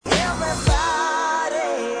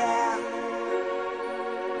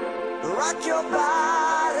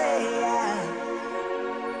Everybody, yeah.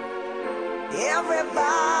 Everybody,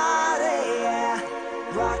 yeah.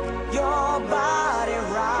 Rock your body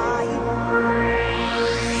right.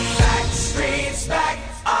 Back streets back,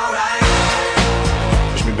 alright.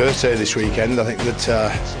 It's my birthday this weekend. I think that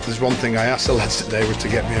there's one thing I asked the lads today was to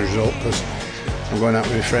get me a result, because I'm going out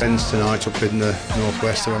with my friends tonight up in the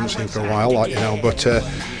northwest who I haven't seen for a while, like you know. But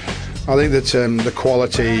I think that the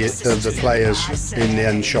quality of the players in the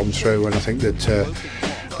end shone through, and I think that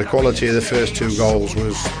the quality of the first two goals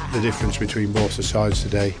was the difference between both the sides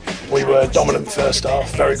today. We were dominant first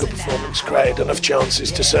half, very good performance, created enough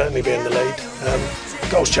chances to certainly be in the lead.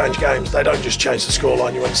 Goals change games, they don't just change the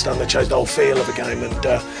scoreline, you understand, they change the whole feel of a game.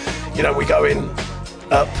 And you know, we go in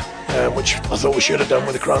up, which I thought we should have done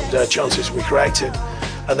with the chances we created,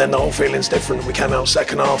 and then the whole feeling's different. We came out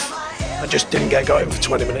second half and just didn't get going for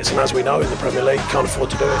 20 minutes, and as we know in the Premier League, can't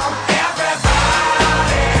afford to do it.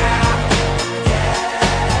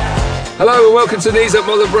 Hello and welcome to Knees Up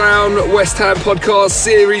Mother Brown West Ham Podcast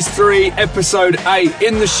Series 3 Episode 8.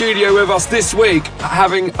 In the studio with us this week,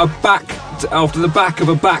 having after the back of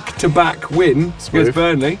a back-to-back win against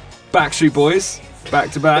Burnley. Backstreet Boys,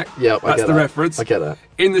 back-to-back. Yep, that's the reference. I get that.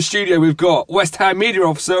 In the studio we've got West Ham media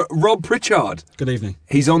officer Rob Pritchard. Good evening.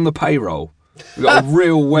 He's on the payroll. We've got a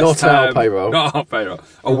real West Ham... Not our payroll. Not our payroll.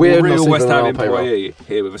 A We're real not West even Ham on our employee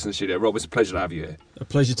here with us in the studio. Rob, it's a pleasure to have you here. A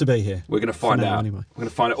pleasure to be here. We're going to find out. Anyway. We're going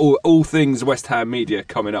to find out all things West Ham media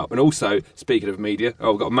coming up. And also, speaking of media,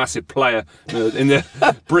 we've got a massive player in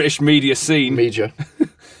the British media scene. Media.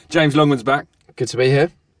 James Longman's back. Good to be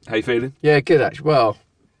here. How you feeling? Yeah, good actually. Well,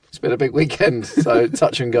 it's been a big weekend, so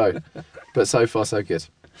touch and go. But so far, so good.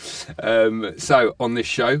 So, on this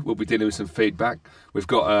show, we'll be dealing with some feedback. We've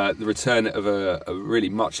got the return of a really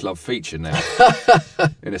much-loved feature now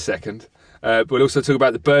in a second. But we'll also talk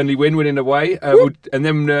about the Burnley win, winning away. And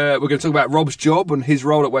then we're going to talk about Rob's job and his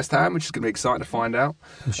role at West Ham, which is going to be exciting to find out.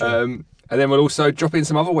 Sure. And then we'll also drop in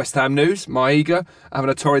some other West Ham news. Maiga having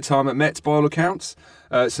a torrid time at Mets by all accounts.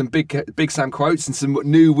 Some big Sam quotes and some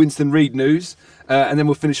new Winston Reid news. And then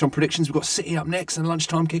we'll finish on predictions. We've got City up next and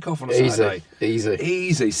lunchtime kick-off on a Saturday.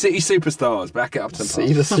 Easy. City superstars. Back it up to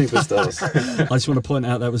City the superstars. I just want to point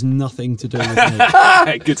out that was nothing to do with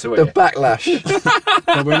me. Good to hear. The backlash.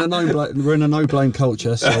 But we're in a no-blame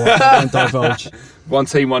culture, so I won't divulge. One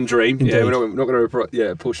team, one dream. Indeed. Yeah, we're not going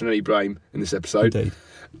to apportion any blame in this episode. Indeed.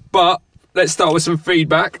 But let's start with some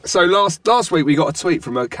feedback. So last week we got a tweet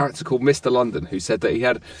from a character called Mr. London who said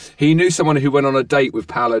that he knew someone who went on a date with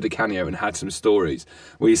Paolo Di Canio and had some stories.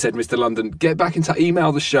 Where he said, Mr. London, get back into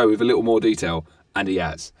email the show with a little more detail, and he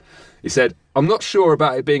has. He said, I'm not sure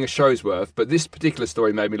about it being a show's worth, but this particular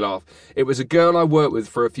story made me laugh. It was a girl I worked with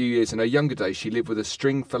for a few years. In her younger days, she lived with a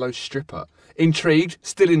Stringfellow stripper. Intrigued,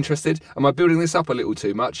 still interested. Am I building this up a little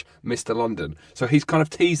too much? Mr. London. So he's kind of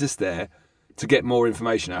teased us there to get more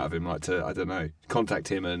information out of him, like to, I don't know, contact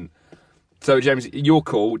him. And so, James, your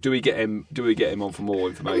call. Do we get him on for more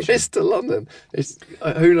information? Mr. London. It's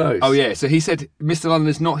who knows? Oh yeah. So he said Mr. London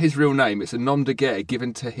is not his real name. It's a nom de guerre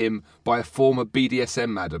given to him by a former BDSM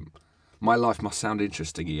madam. My life must sound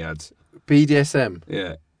interesting, he adds. BDSM.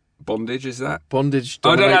 Yeah. Bondage, is that? Bondage.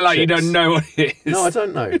 I don't know, like you don't know what it is. No, I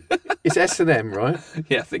don't know. It's S&M, right?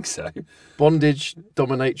 Yeah, I think so. Bondage,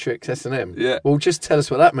 dominatrix, S&M. Yeah. Well, just tell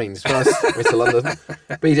us what that means for us, Mr. London.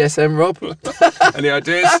 BDSM, Rob? Any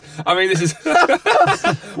ideas? I mean, this is...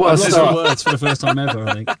 Well, lots of words for the first time ever,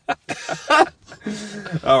 I think.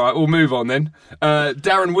 All right, we'll move on then.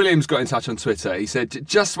 Darren Williams got in touch on Twitter. He said,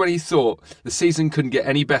 just when he thought the season couldn't get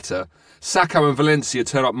any better, Sacco and Valencia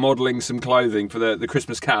turn up modelling some clothing for the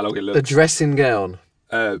Christmas catalogue, it looks. The dressing gown.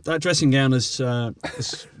 That dressing gown has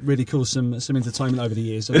really caused some entertainment over the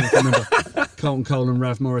years. I think I remember Carlton Cole and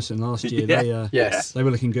Rav Morrison last year. Yeah. They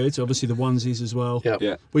were looking good. Obviously the onesies as well. Yep.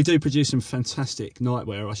 Yeah. We do produce some fantastic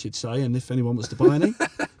nightwear, I should say, and if anyone wants to buy any,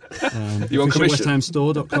 You on commission?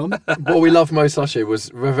 WestHamStore.com. What we loved most last year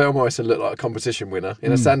was Ravel Morrison looked like a competition winner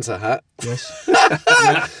in a Santa hat. Yes.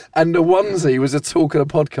 And the onesie was a talk of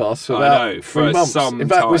the podcast for about 3 months. Some in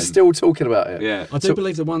fact, time. we're still talking about it. Yeah. I do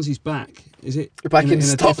believe the onesie's back. Is it back in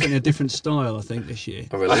stock? in a different style, I think, this year.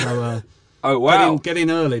 Oh, really? So, Oh, wow. Get in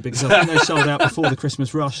early, because I think they sold out before the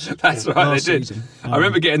Christmas rush. That's right, last they did. Season. I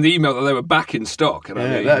remember getting the email that they were back in stock. And I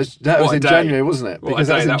mean, that was what a in day. January, wasn't it? What a Because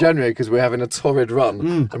that day was in that January because we're having a torrid run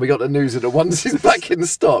and we got the news that the onesies back in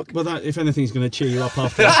stock. Well, that, if anything's going to cheer you up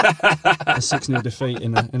after a 6-0 defeat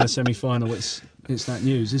in a semi-final, it's that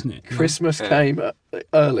news, isn't it? Christmas came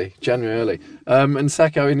early, January early, and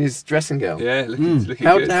Sacco in his dressing gown. Yeah, looking good.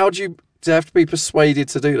 How do you have to be persuaded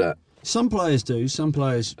to do that? Some players do. Some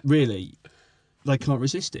players really they can't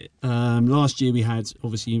resist it. Last year we had,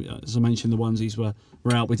 obviously, as I mentioned, the onesies were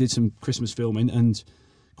out. We did some Christmas filming, and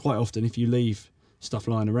quite often if you leave stuff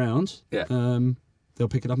lying around, they'll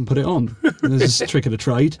pick it up and put it on. There's a trick of the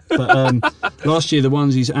trade. But last year the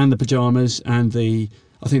onesies and the pyjamas and I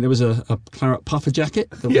think there was a claret puffer jacket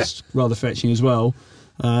that was rather fetching as well.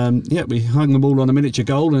 We hung them all on a miniature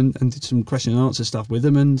goal and did some question and answer stuff with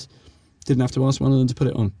them, and didn't have to ask one of them to put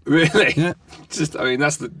it on. Really? Yeah.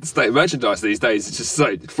 That's the state of merchandise these days. It's just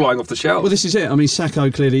so flying off the shelves. Well, this is it. I mean,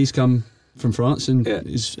 Sacco clearly he's come from France and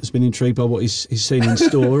has been intrigued by what he's seen in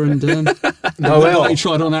store, and Noel. He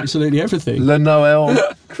tried on absolutely everything. Le Noel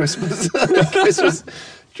Christmas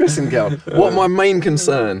dressing gown. What my main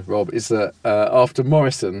concern, Rob, is that after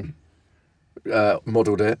Morrison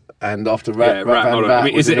modelled it, and after Rat Van Vat, I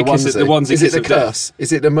mean, is it a kiss of the onesie? Is it the curse?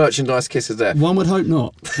 Is it the merchandise kiss of death? One would hope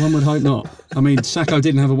not. I mean, Sacco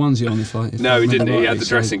didn't have a onesie on. No, he didn't. He had the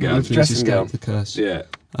dressing gown. Hopefully he's escaped the curse. Yeah.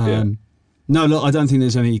 No, look, I don't think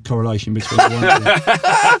there's any correlation between the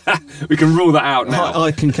onesie. We can rule that out now.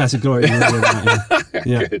 I can categorically rule that out.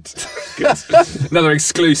 Yeah. Good. Another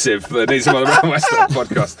exclusive for the Needs of the West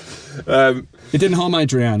podcast. It didn't harm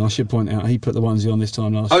Adrian, I should point out. He put the onesie on this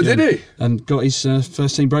time last year. Oh, did he? And got his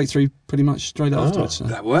first team breakthrough pretty much straight afterwards. So.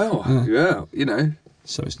 So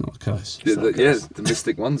it's not a curse. The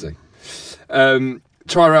mystic onesie.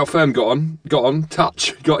 Tyrell Firm got in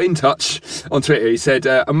touch on Twitter. He said,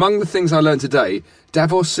 among the things I learned today,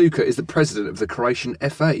 Davor Suker is the president of the Croatian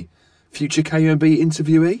FA. Future KUMB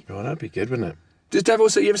interviewee? Oh, that'd be good, wouldn't it? Does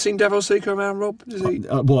you ever seen Davor Suker around, Rob?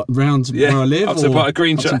 What, round where I live? Upton Park,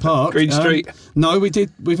 Green Street. No, we've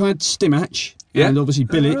had Stimach, and obviously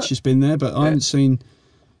Bilic has been there, but I haven't seen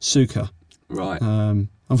Suker. Right.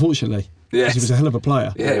 Unfortunately. Yes. He was a hell of a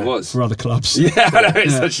player. Yeah, he was. For other clubs. Yeah, I know,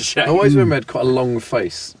 it's such a shame. I always remember he had quite a long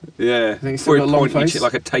face. Yeah. I think he's got a long face.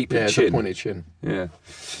 Like a tapered chin. Yeah, a pointed chin. Yeah.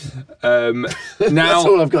 Now, that's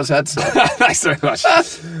all I've got to add to that. Thanks very much.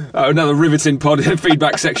 Another riveting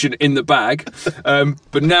feedback section in the bag.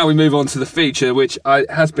 But now we move on to the feature, which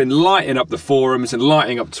has been lighting up the forums and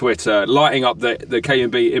lighting up Twitter, lighting up the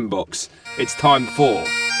KUMB inbox. It's time for...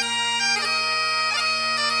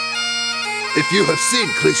 If you have seen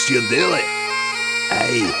Christian Daly,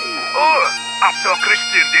 I saw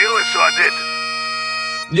Christian Daly, so I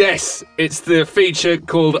did. Yes, it's the feature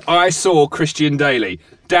called I Saw Christian Daly.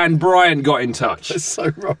 Dan Bryant got in touch. It's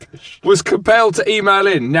so rubbish. Was compelled to email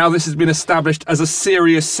in. Now this has been established as a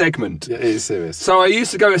serious segment. Yeah, it is serious. So I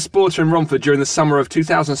used to go to Sporter in Romford during the summer of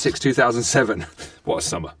 2006-2007. What a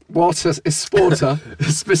summer. What a Sporter.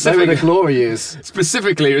 Specifically, they were the glory years.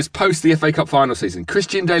 Specifically, it was post the FA Cup final season.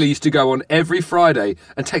 Christian Daly used to go on every Friday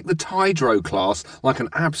and take the Tidro class like an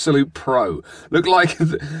absolute pro. Looked like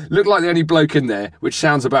the only bloke in there, which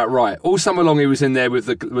sounds about right. All summer long he was in there with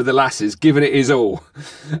the lasses, giving it his all.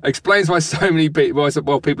 Explains why so many people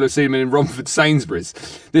have seen him in Romford Sainsbury's.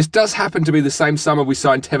 This does happen to be the same summer we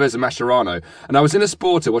signed Tevez and Mascherano, and I was in a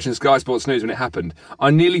Sporter watching Sky Sports News when it happened.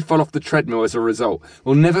 I nearly fell off the treadmill as a result.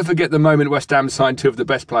 We'll never forget the moment West Ham signed two of the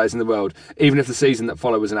best players in the world, even if the season that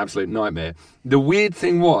followed was an absolute nightmare. The weird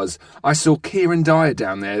thing was, I saw Kieran Dyer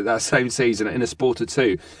down there that same season in a Sporter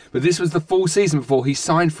too, but this was the full season before he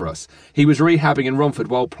signed for us. He was rehabbing in Romford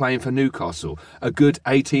while playing for Newcastle, a good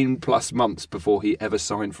 18 plus months before he ever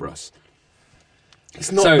signed for us.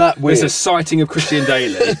 It's not that weird. There's a sighting of Christian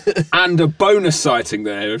Daly and a bonus sighting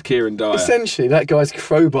there of Kieran Dyer. Essentially, that guy's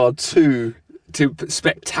crowbarred two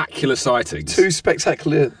spectacular sightings. Two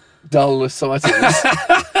spectacular dull sightings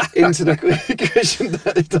into the Christian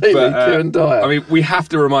Daly, Kieran Dyer. I mean, we have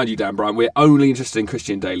to remind you, Dan Bryant, we're only interested in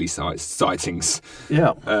Christian Daly sightings.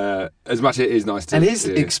 Yeah. As much as it is nice to... And his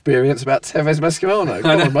experience about Tevez Mascherano.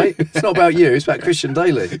 Come on, mate. It's not about you, it's about Christian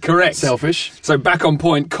Daly. Correct. Selfish. So back on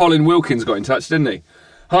point, Colin Wilkins got in touch, didn't he?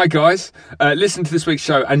 Hi, guys. Listen to this week's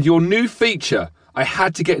show and your new feature. I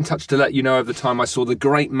had to get in touch to let you know of the time I saw the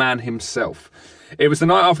great man himself. It was the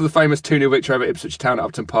night after the famous 2-0 victory over Ipswich Town at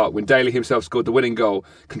Upton Park when Daly himself scored the winning goal,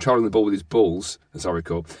 controlling the ball with his balls, as I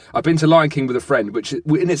recall. I've been to Lion King with a friend, which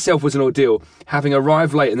in itself was an ordeal, having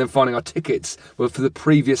arrived late and then finding our tickets were for the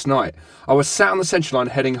previous night. I was sat on the Central Line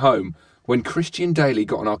heading home when Christian Daly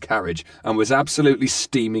got on our carriage and was absolutely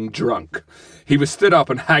steaming drunk. He was stood up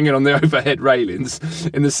and hanging on the overhead railings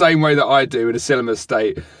in the same way that I do in a cinema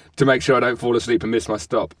state to make sure I don't fall asleep and miss my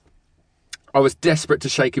stop. I was desperate to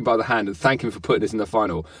shake him by the hand and thank him for putting us in the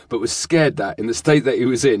final, but was scared that, in the state that he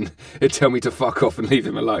was in, he'd tell me to fuck off and leave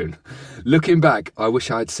him alone. Looking back, I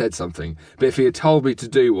wish I had said something, but if he had told me to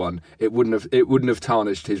do one, it wouldn't have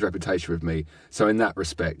tarnished his reputation with me. So in that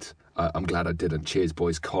respect, I'm glad I didn't. Cheers,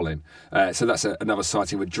 boys, Colin. So that's another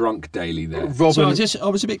sighting of a drunk Daly there. Robin, so I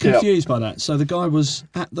was a bit confused by that. So the guy was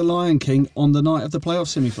at the Lion King on the night of the playoff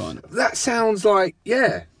semi-final. That sounds like,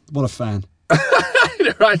 yeah. What a fan.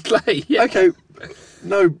 Right, Clay. Yeah. Okay.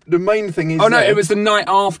 No, the main thing is... Oh, no, it was the night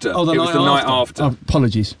after. Oh, night after. Oh,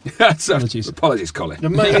 apologies. Apologies, Colin. The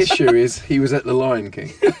main issue is he was at the Lion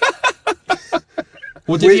King.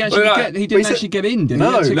 Well, did he actually get... He didn't actually get in, did he?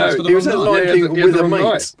 No, he was at the Lion King with a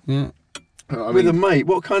mate. Yeah. With a mate.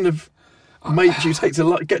 What kind of mate do you take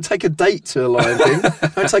to... Take a date to a Lion King?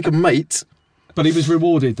 Don't take a mate. But he was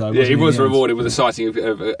rewarded, though. Yeah, he was rewarded with a sighting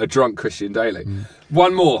of a drunk Christian Daly.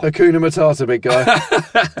 One more. Hakuna Matata, big guy.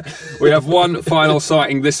 We have one final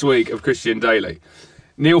sighting this week of Christian Daly.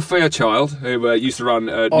 Neil Fairchild, who used to run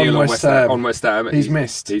Neil on West Ham. He's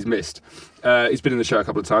missed. He's missed. He's been in the show a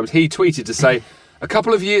couple of times. He tweeted to say, a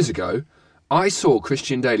couple of years ago, I saw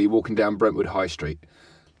Christian Daly walking down Brentwood High Street.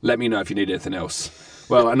 Let me know if you need anything else.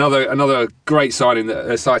 Well, another great sighting there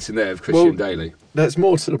of Christian Daly. There's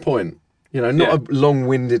more to the point. You know, not a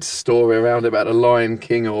long-winded story around about the Lion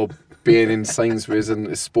King or being in Sainsbury's and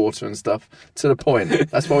a sporter and stuff. To the point.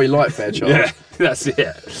 That's why we like Fairchild. Yeah, that's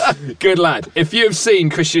it. Good lad. If you've seen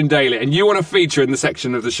Christian Daly and you want to feature in the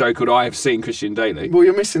section of the show called I Have Seen Christian Daly... Well,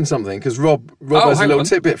 you're missing something, because Rob has a little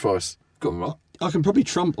tidbit for us. Go on, Rob. I can probably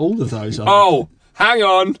trump all of those. Hang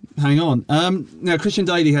on. Now, Christian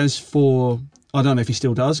Daly has I don't know if he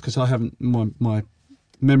still does, because I haven't... My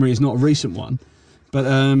memory is not a recent one. But...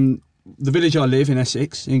 the village I live in,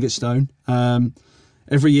 Essex, Ingatstone,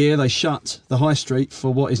 every year they shut the high street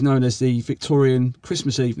for what is known as the Victorian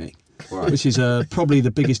Christmas evening, which is probably the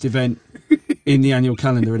biggest event in the annual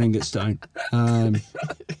calendar in Ingatstone.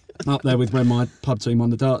 Up there with when my pub team won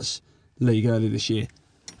the darts league earlier this year.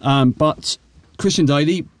 But Christian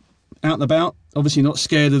Daly, out and about, obviously not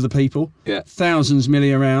scared of the people. Yeah. Thousands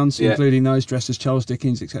milling around, including those dressed as Charles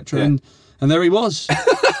Dickens, etc. Yeah. And there he was.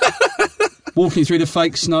 Walking through the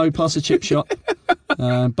fake snow past a chip shop,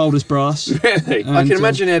 bold as brass. Really? I can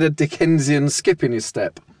imagine he had a Dickensian skip in his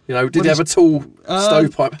step. You know, did he have a tall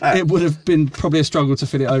stovepipe hat? It would have been probably a struggle to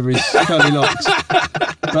fit it over his curly locks.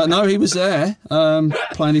 But no, he was there,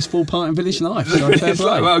 playing his full part in village life. So fair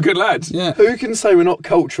play. Well, good lad. Yeah. Who can say we're not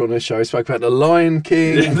cultural on this show? We spoke about the Lion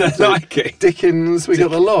King, Dickens, we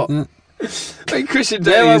got the lot. Yeah. I mean, Christian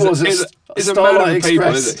Daly is a man of the people,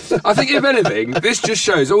 isn't it? I think, if anything, this just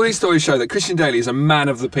shows, all these stories show that Christian Daly is a man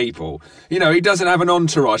of the people. You know, he doesn't have an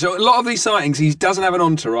entourage. A lot of these sightings, he doesn't have an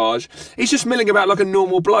entourage. He's just milling about like a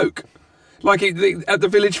normal bloke. Like at the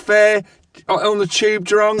village fair, on the tube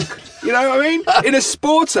drunk, you know what I mean? In a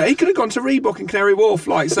sporter, he could have gone to Reebok in Canary Wharf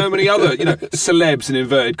like so many other, celebs in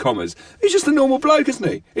inverted commas. He's just a normal bloke, isn't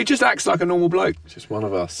he? He just acts like a normal bloke. Just one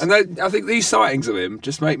of us. And I think these sightings of him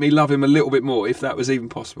just make me love him a little bit more, if that was even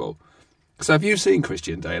possible. So if you've seen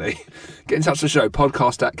Christian Daly, get in touch with the show,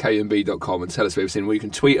 podcast@kmb.com, and tell us what you've seen. Well, you can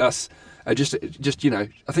tweet us. I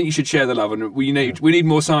think you should share the love, and we need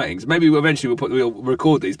more sightings. Maybe eventually we'll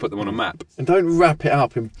record these, put them on a map. And don't wrap it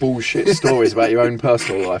up in bullshit stories about your own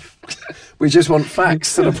personal life. We just want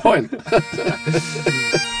facts to the point.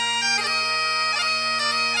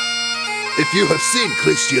 If you have seen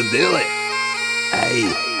Christian Daly,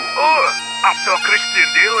 I saw Christian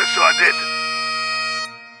Daly, so I did.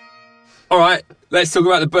 All right, let's talk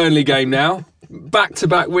about the Burnley game now.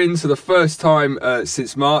 Back-to-back wins for the first time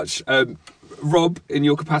since March. Rob, in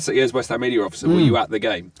your capacity as West Ham media officer, were you at the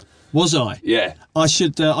game? Was I? Yeah. I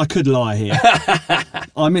could lie here.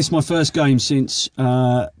 I missed my first game since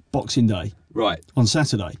Boxing Day. Right. On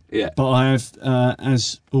Saturday. Yeah. But I have,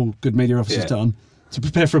 as all good media officers done, to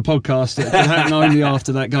prepare for a podcast that can happen only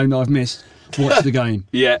after that game that I've missed, watch the game.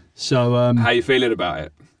 Yeah. So, how are you feeling about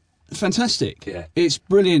it? Fantastic. Yeah. It's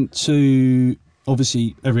brilliant to,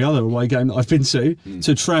 obviously, every other away game that I've been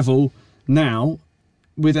to travel now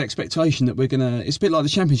with expectation that we're going to... It's a bit like the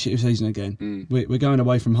Championship season again. We're going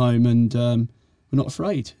away from home and we're not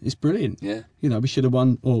afraid. It's brilliant. Yeah. You know, we should have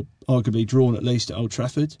won, or arguably drawn at least, at Old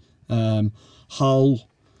Trafford. Hull,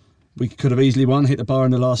 we could have easily won, hit the bar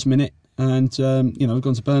in the last minute. And, we've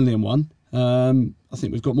gone to Burnley and won. I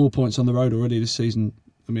think we've got more points on the road already this season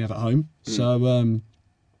than we have at home. So...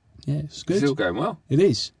 it's good. It's all going well. It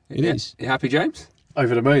is. It is. You happy, James?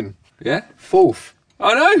 Over the moon. Yeah? 4th.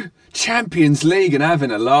 I know. Champions League and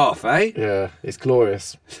having a laugh, eh? Yeah, it's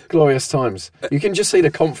glorious. Glorious times. You can just see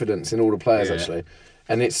the confidence in all the players, actually.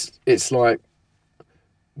 And it's like,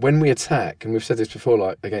 when we attack, and we've said this before,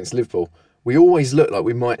 like against Liverpool, we always look like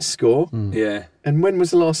we might score. Yeah. And when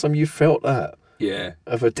was the last time you felt that? Yeah.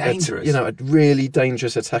 Of a dangerous. a really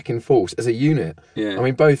dangerous attacking force as a unit. Yeah. I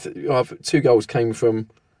mean, both 2 goals came from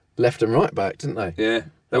left and right back, didn't they? Yeah.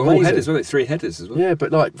 They were all headers, weren't they? 3 headers as well. Yeah,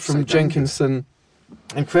 but like from Jenkinson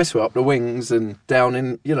and Cresswell up the wings and down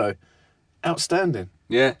in, outstanding.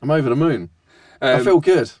 Yeah. I'm over the moon. I feel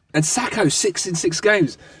good. And Sacco, 6 in 6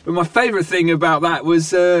 games. But my favourite thing about that was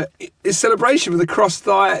his celebration with the crossed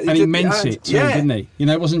thigh. And he meant it too, didn't he?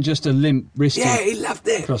 It wasn't just a limp wrist. Yeah, he loved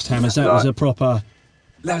it. Crossed hammers. That was a proper...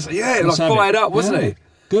 fired up, wasn't he?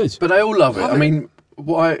 Good. But they all love it. I mean,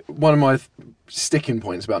 one of my sticking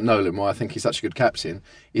points about Nolan, why I think he's such a good captain,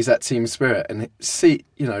 is that team spirit. And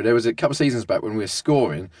there was a couple of seasons back when we were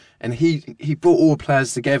scoring, and he brought all the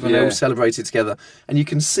players together and they all celebrated together. And you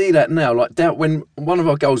can see that now. Like when one of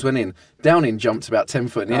our goals went in, Downing jumped about 10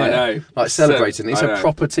 foot in the air, like celebrating. It's a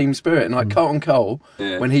proper team spirit. And like Carlton Cole,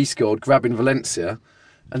 when he scored, grabbing Valencia,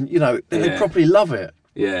 and they properly love it.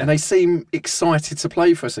 Yeah. And they seem excited to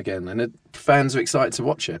play for us again, and the fans are excited to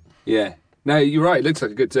watch it. Yeah. No, you're right. It looks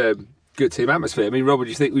like a good team atmosphere. I mean, Rob, do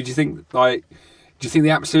you think the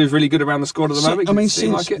atmosphere is really good around the squad at the moment? I mean,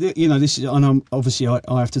 since this is, and obviously I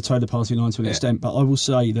have to toe the party line to an extent, but I will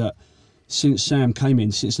say that since Sam came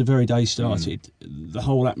in, since the very day started, the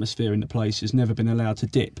whole atmosphere in the place has never been allowed to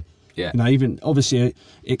dip. Yeah. Even obviously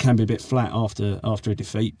it can be a bit flat after a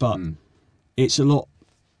defeat, but it's a lot.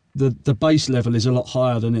 The base level is a lot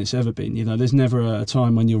higher than it's ever been. There's never a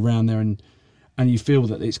time when you're around there and you feel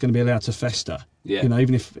that it's going to be allowed to fester. Yeah.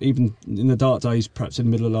 Even in the dark days, perhaps in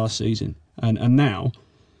the middle of last season, and now,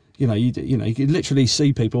 you can literally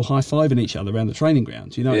see people high-fiving each other around the training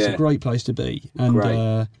ground. It's a great place to be,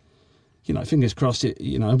 and fingers crossed. It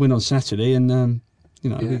win on Saturday, and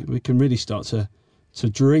we can really start to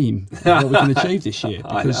dream what we can achieve this year,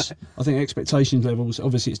 because I think expectations levels.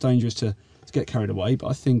 Obviously, it's dangerous to get carried away, but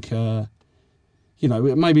I think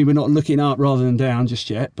maybe we're not looking up rather than down just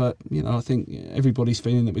yet, but I think everybody's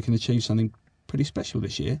feeling that we can achieve something pretty special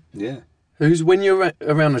this year. Yeah. When you're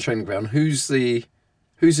around the training ground, who's the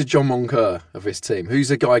John Moncur of this team? Who's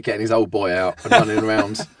the guy getting his old boy out and running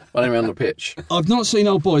around the pitch? I've not seen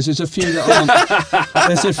old boys. There's a few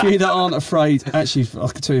that aren't afraid. Actually, I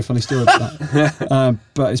could tell you a funny story about that,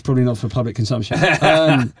 but it's probably not for public consumption.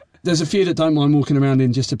 There's a few that don't mind walking around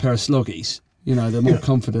in just a pair of sloggies. They're more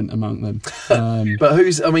confident among them. But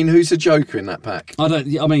who's the joker in that pack? I don't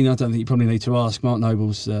think you probably need to ask. Mark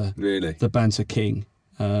Noble's really the banter king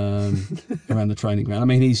around the training ground. I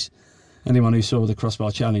mean, he's anyone who saw the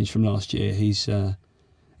crossbar challenge from last year. He's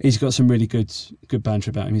got some really good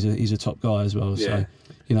banter about him. He's a top guy as well. Yeah.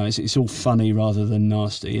 So it's all funny rather than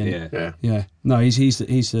nasty. And yeah. No, he's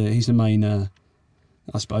the main.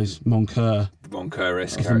 I suppose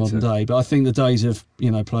Moncur-esque of the modern day, but I think the days of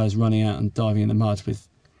players running out and diving in the mud with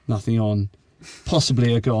nothing on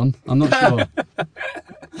possibly are gone. I'm not sure.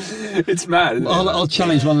 It's mad. Isn't it? I'll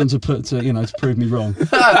challenge one of them to prove me wrong.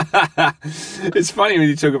 It's funny when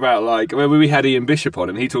you talk about when we had Ian Bishop on,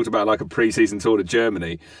 and he talked about a pre-season tour to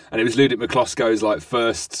Germany, and it was Ludic McCloskey's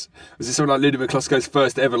first. Was it something like Ludic McCloskey's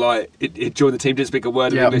first ever it joined the team, didn't speak a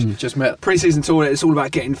word of English. Just met. Pre-season tour. It's all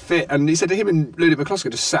about getting fit, and he said to him and Ludic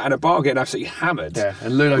McCloskey just sat in a bar getting absolutely hammered. Yeah,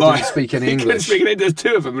 and Ludo didn't speak any English. He couldn't speak any. There's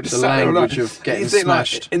two of them. Just the sat there language of getting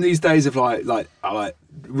smashed. In these days of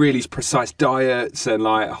really precise diets and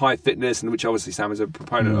high fitness, and which obviously Sam is a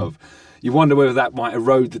proponent of, you wonder whether that might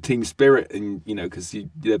erode the team spirit, and because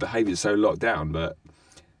their behaviour is so locked down. But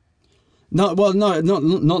not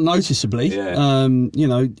noticeably. Yeah.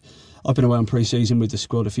 I've been away on pre-season with the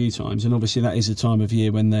squad a few times, and obviously that is a time of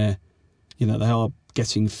year when they're they are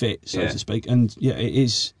getting fit, so to speak, and it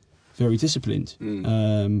is very disciplined.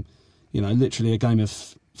 Literally a game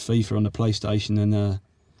of FIFA on the PlayStation and a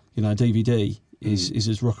DVD is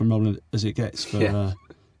as rock and roll as it gets for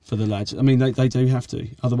the lads. I mean, they do have to,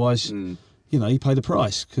 otherwise, you pay the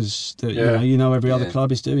price, because every other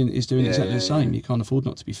club is doing exactly the same. You can't afford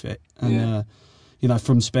not to be fit, and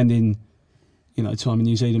from spending time in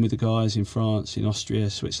New Zealand with the guys, in France, in Austria,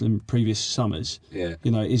 Switzerland, previous summers, it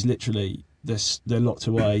is literally they're locked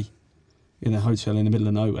away in a hotel in the middle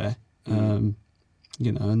of nowhere, and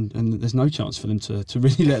there's no chance for them to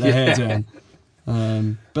really let their hair down.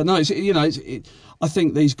 But no, I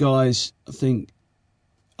think these guys.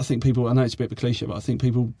 I think people. I know it's a bit of a cliche, but I think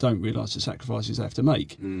people don't realise the sacrifices they have to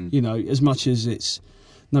make. As much as it's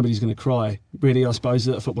nobody's going to cry, really. I suppose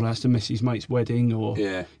that a footballer has to miss his mate's wedding, or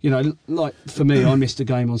for me, I missed a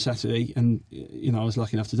game on Saturday, and I was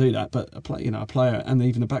lucky enough to do that. But a player, and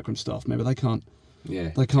even the backroom staff member, they can't.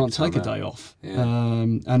 They can't take a day off. Yeah.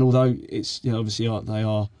 And although it's obviously they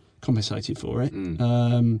are compensated for it.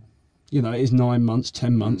 It is 9 months,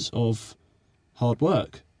 10 months of hard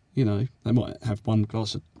work. They might have one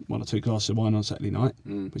or two glasses of wine on Saturday night,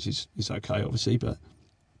 which is okay, obviously, but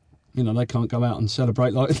they can't go out and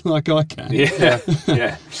celebrate like I can. Yeah.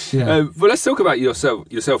 Yeah. Well, let's talk about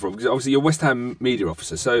yourself, Rob, because obviously you're West Ham media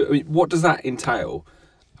officer. So, I mean, what does that entail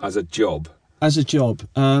as a job? As a job,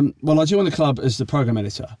 well, I joined the club as the programme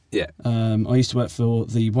editor. Yeah. I used to work for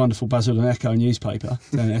the wonderful Basil and Echo newspaper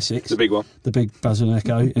down in Essex. The big one. The big Basil and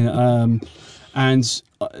Echo. And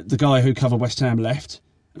the guy who covered West Ham left.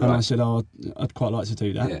 And I said, I'd quite like to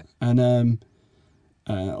do that. Yeah. And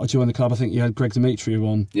I joined the club. I think you had Greg Demetriou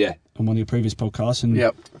on one of your previous podcasts. And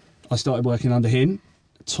I started working under him,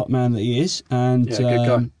 top man that he is. And good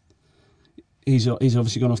guy. He's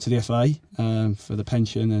obviously gone off to the FA for the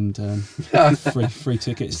pension and free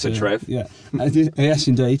tickets to Trev. Yeah, yes,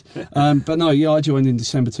 indeed. But no, I joined in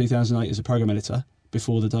December 2008 as a programme editor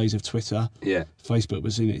before the days of Twitter. Yeah, Facebook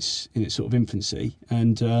was in its sort of infancy,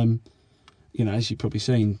 and as you've probably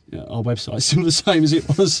seen, our website's still the same as it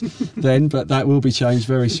was then, but that will be changed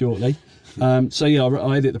very shortly. I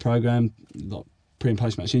edit the programme, like pre and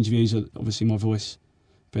post match interviews. Obviously, my voice,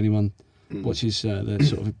 if anyone watches the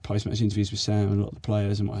sort of post-match interviews with Sam and a lot of the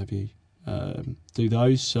players and what have you, do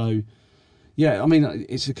those. So, I mean,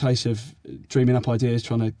 it's a case of dreaming up ideas,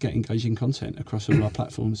 trying to get engaging content across all our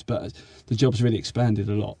platforms. But the job's really expanded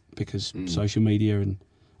a lot because social media and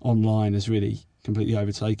online has really completely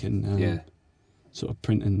overtaken sort of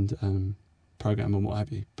print and programme and what have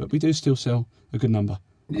you. But we do still sell a good number.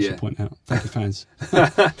 I should point out. Thank you, fans.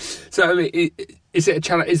 So, I mean, is it a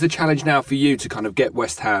challenge? Is the challenge now for you to kind of get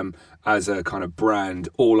West Ham as a kind of brand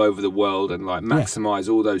all over the world and like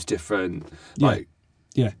maximise all those different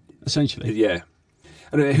essentially. Yeah.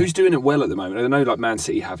 And who's doing it well at the moment? I know like Man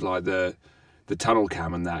City have like the tunnel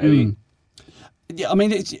cam and that. I mean, I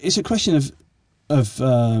mean it's a question of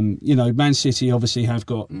Man City obviously have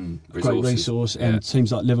got a great resource, and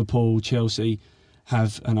teams like Liverpool, Chelsea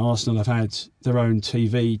and Arsenal have had their own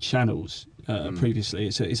TV channels previously.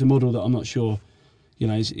 It's a model that I'm not sure,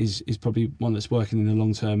 is probably one that's working in the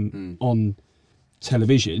long term on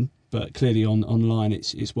television, but clearly online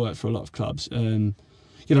it's worked for a lot of clubs.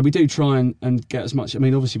 We do try and get as much. I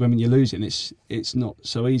mean, obviously when you're losing, it's not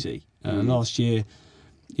so easy. Last year,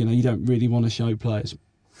 you don't really want to show players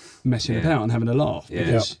messing about and having a laugh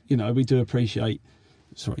because we do appreciate.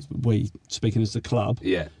 Sorry, we speaking as the club.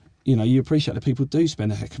 Yeah. You appreciate that people do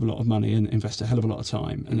spend a heck of a lot of money and invest a hell of a lot of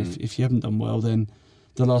time. And if you haven't done well, then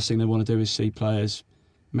the last thing they want to do is see players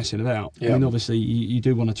messing about. I mean, obviously, you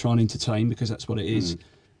do want to try and entertain because that's what it is.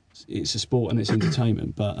 It's a sport and it's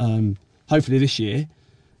entertainment. But hopefully this year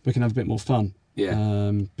we can have a bit more fun.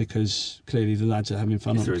 Yeah. Because clearly the lads are having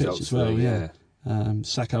fun on the pitch as well. Yeah.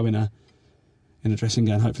 Sacco in a dressing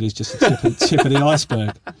gown, hopefully, is just a tip of the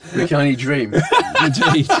iceberg. We can only dream.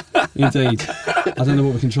 Indeed. I don't know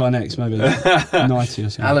what we can try next, maybe 90 or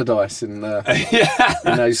something. Allardyce and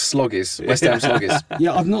those sloggies, West Ham sloggies.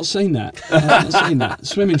 Yeah, I've not seen that.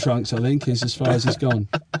 Swimming trunks, I think, is as far as he's gone.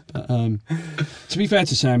 But, to be fair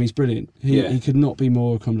to Sam, he's brilliant. He could not be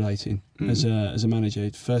more accommodating as a manager.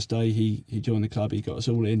 First day he joined the club, he got us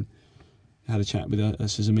all in. Had a chat with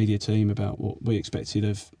us as a media team about what we expected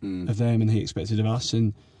of them and he expected of us,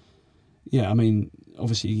 and I mean,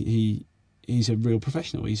 obviously he's a real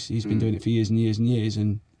professional. He's been doing it for years and years and years,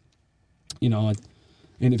 and I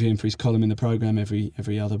interview him for his column in the programme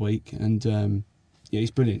every other week, and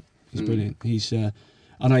he's brilliant. He's brilliant. He's I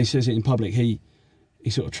know he says it in public. He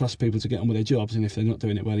sort of trusts people to get on with their jobs, and if they're not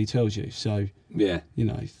doing it well, he tells you. So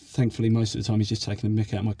thankfully most of the time he's just taking the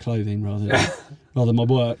mick out of my clothing rather than my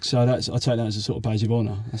work. So I take that as a sort of badge of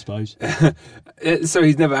honour, I suppose. So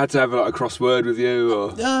he's never had to have a crossword with you,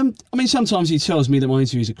 or? I mean, sometimes he tells me that my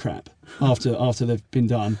interviews are crap after they've been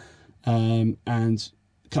done, and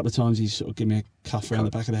a couple of times he's sort of given me a cuff around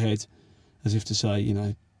the back of the head, as if to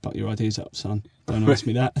say, butt your ideas up, son. Don't ask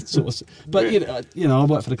me that sort of. But I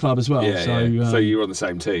work for the club as well. So you're on the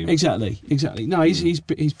same team. Exactly. No, he's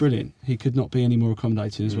brilliant. He could not be any more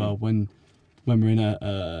accommodating as well. When we're in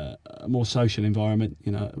a more social environment,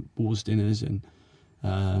 awards dinners, and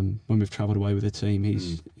when we've travelled away with the team,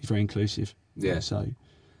 he's very inclusive. Yeah. So.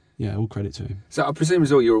 Yeah, all credit to him. So I presume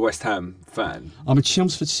as well you're a West Ham fan? I'm a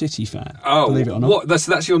Chelmsford City fan, believe it or not. What?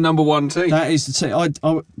 That's your number one team? That is the team. I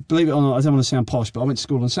believe it or not, I don't want to sound posh, but I went to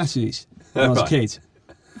school on Saturdays when I was a kid.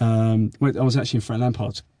 I was actually in Frank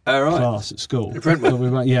Lampard's class at school. At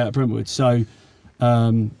Brentwood? At Brentwood. So,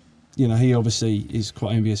 he obviously is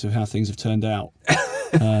quite envious of how things have turned out.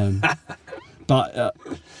 So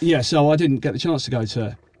I didn't get the chance to go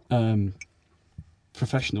to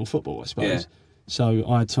professional football, I suppose. Yeah. So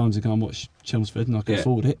I had time to go and watch Chelmsford, and I could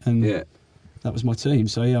afford it, and that was my team.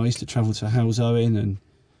 So I used to travel to Halesowen and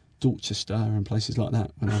Dorchester and places like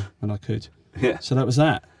that when I could. Yeah. So that was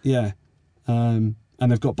that. Yeah. And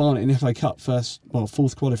and they've got Barnet in the FA Cup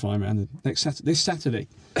fourth qualifying round this Saturday.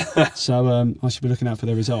 So I should be looking out for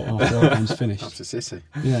their result after our game's finished. After City.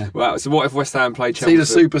 Yeah. Wow. So what if West Ham play Chelmsford?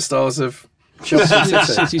 See the superstars of Chelmsford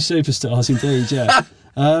City superstars, indeed. Yeah.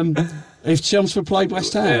 If Chelmsford played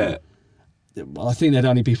West Ham, well, I think there'd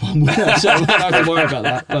only be one winner, so I don't have to worry about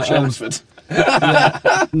that. But, Chelmsford.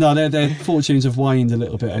 No, their fortunes have waned a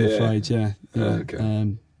little bit, I'm afraid. Yeah.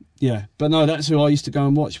 Okay. Yeah, but no, that's who I used to go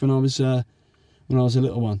and watch when I was a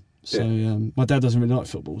little one. So my dad doesn't really like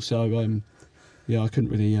football, so I couldn't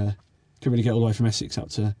really get all the way from Essex up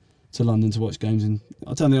to London to watch games. And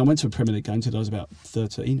I don't think I went to a Premier League game until I was about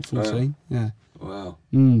 13, 14. Yeah. Wow.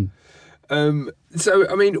 Mm. So,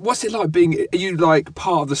 I mean, what's it like are you like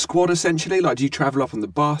part of the squad essentially? Like, do you travel up on the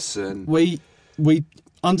bus? And We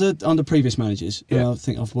under previous managers, I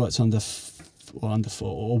think I've worked under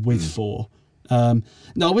four or with four. No,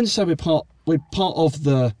 I wouldn't say we're part of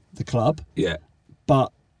the club. Yeah.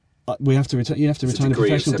 But we have to retain. You have to retain a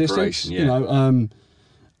professional distance. Yeah.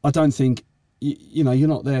 I don't think you're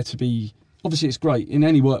not there to be. Obviously, it's great in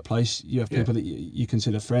any workplace. You have people that you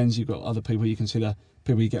consider friends. You've got other people you consider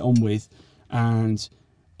people you get on with, and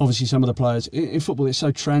obviously some of the players in football, it's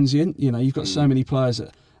so transient. You've got so many players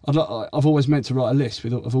that I've always meant to write a list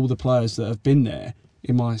of all the players that have been there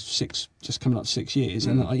in my just coming up 6 years,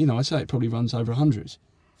 and I'd say it probably runs over 100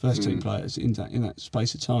 first team players in that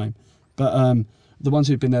space of time. But the ones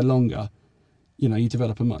who've been there longer, you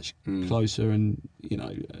develop a much closer and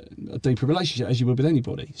a deeper relationship, as you would with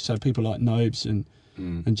anybody. So people like Nobes and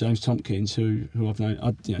James Tompkins, who I've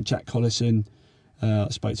known, Jack Collison, I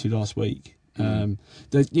spoke to last week.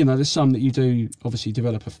 There's some that you do obviously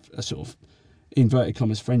develop a sort of inverted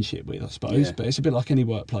commas friendship with, I suppose. But it's a bit like any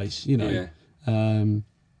workplace, But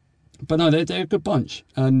no, they're a good bunch,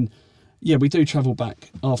 and we do travel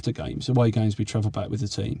back after games, away games. We travel back with the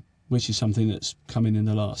team, which is something that's come in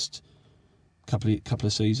the last couple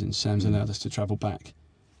of seasons. Sam's allowed us to travel back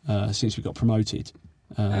since we got promoted.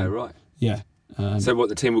 Right. Yeah. So what,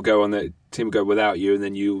 the team will go without you, and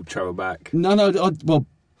then you'll travel back? No. Well,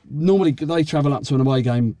 normally they travel up to an away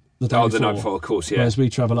game the day before. The night before, of course. Yeah. Whereas we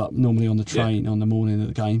travel up normally on the train on the morning of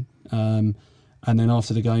the game, and then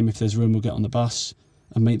after the game, if there's room, we'll get on the bus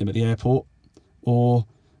and meet them at the airport, or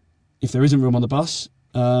if there isn't room on the bus,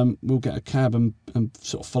 we'll get a cab and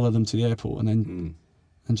sort of follow them to the airport, and then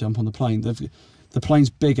and jump on the plane. The plane's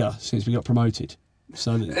bigger since we got promoted.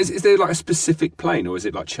 So is there like a specific plane, or is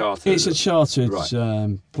it like chartered? It's a chartered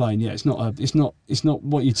plane. Yeah, it's not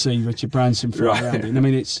what you'd see Richard Branson flying around in. I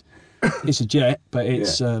mean, it's a jet, but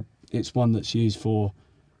it's one that's used for,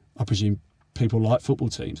 I presume, people like football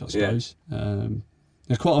teams, I suppose.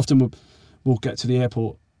 Quite often we'll get to the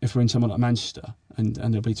airport if we're in somewhere like Manchester, and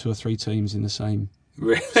there'll be 2 or 3 teams in the same.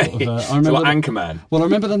 Really? Sort of, I remember Anchorman. Well, I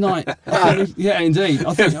remember the night. Yeah, indeed.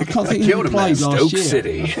 I can't think who played last year.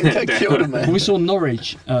 City. We saw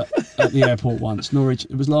Norwich at the airport once. Norwich.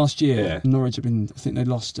 It was last year. Yeah. Norwich had been. I think they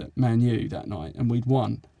lost at Man U that night, and we'd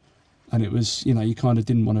won. And it was, you kind of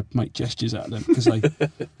didn't want to make gestures at them because they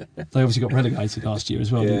obviously got relegated last year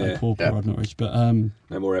as well, didn't they? Poor old Norwich. But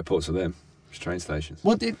no more airports for them. Just train stations.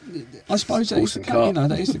 Well, I suppose that is the case.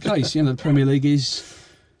 That is the case. The Premier League is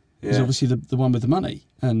obviously the one with the money,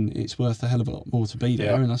 and it's worth a hell of a lot more to be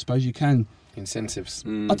there. And I suppose you can incentives.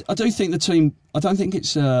 I do think the team. I don't think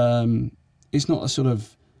it's not a sort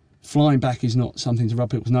of flying back is not something to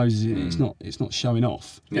rub people's noses in. It's not showing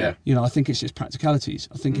off. Yeah. I think it's just practicalities.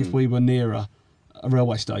 I think if we were near a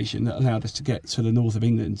railway station that allowed us to get to the north of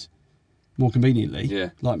England more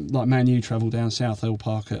conveniently, like Man U travel down south, they'll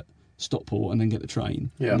park at Stockport and then get the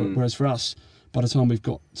train. Yeah. Whereas for us, by the time we've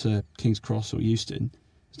got to King's Cross or Euston,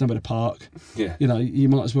 there's nowhere to park. Yeah. You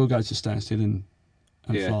might as well go to Stansted and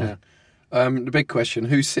fly. Yeah. The big question: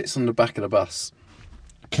 who sits on the back of the bus?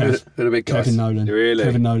 Who are the big guys? Kevin Nolan. Really?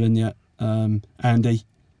 Kevin Nolan, yeah. Andy,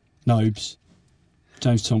 Nobes,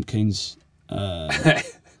 James Tompkins.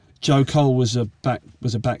 Joe Cole was a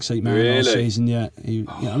backseat man last season. Yeah.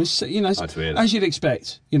 As you'd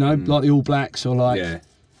expect. Like the All Blacks or like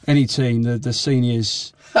any team, the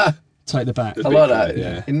seniors take the back. I like that.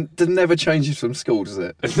 Yeah. It never changes from school, does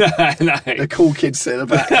it? No. The cool kids sit at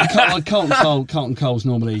the back. Carlton Cole's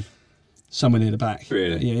normally somewhere near the back.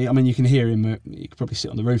 Really? Yeah. I mean, you can hear him. You could probably sit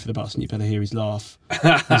on the roof of the bus and you better hear his laugh.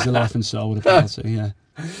 He's the life and soul of the party. Yeah.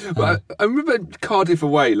 Well, I remember Cardiff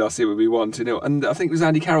away last year when we won 2-0, and I think it was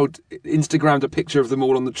Andy Carroll Instagrammed a picture of them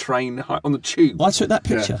all on the train, on the tube. I took that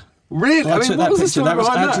picture. Yeah. Really? I took that picture. That was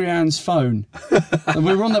Adrian's that? phone. And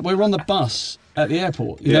we were on the bus at the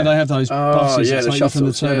airport. They have those buses that take you from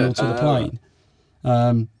the terminal to the plane.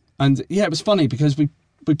 And it was funny because we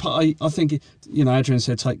I think, Adrian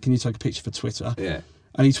said, can you take a picture for Twitter? Yeah.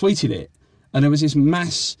 And he tweeted it. And there was this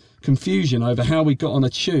mass confusion over how we got on a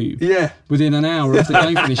tube within an hour of the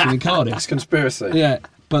game finishing in Cardiff. It's conspiracy. Yeah.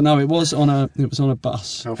 But no, it was on a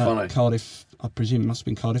bus. How funny. At Cardiff, I presume it must have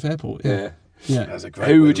been Cardiff Airport. Yeah. That's a great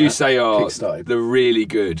Who win, would you that. say are Kickstarted. the really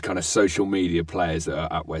good kind of social media players that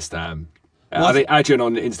are at West Ham? Well, I think Adrian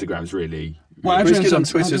on Instagram's really... Well, He's Adrian's good on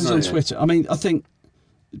Twitter, Adrian's isn't on he? Twitter. I mean, I think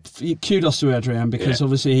kudos to Adrian because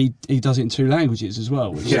obviously he does it in 2 languages as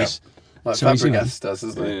well. Which is, Like so he's, Fabregas does,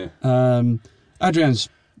 doesn't he? Adrian's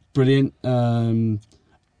brilliant. I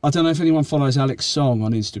don't know if anyone follows Alex Song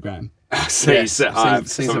on Instagram. Seen some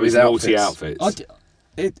some of his multi-outfits.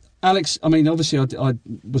 Alex, I mean, obviously I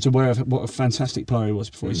was aware of what a fantastic player he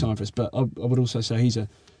was before he signed for us, but I would also say he's a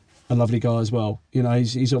lovely guy as well.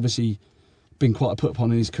 He's obviously been quite a put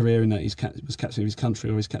upon in his career in that was captain of his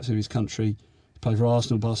country, or he's captain of his country. He played for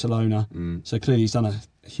Arsenal, Barcelona. So clearly he's done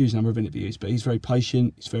a huge number of interviews, but he's very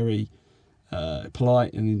patient, he's very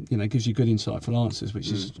polite, and gives you good insightful answers,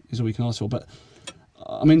 which is all we can ask for. But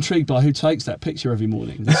I'm intrigued by who takes that picture every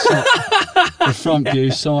morning. The front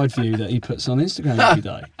view, side view that he puts on Instagram every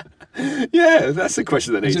day. Yeah, that's a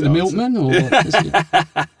question that needs Is it the milkman or is it?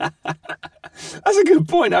 That's a good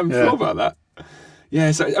point. I haven't thought about that.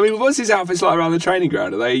 Yeah, so I mean, what's his outfits like around the training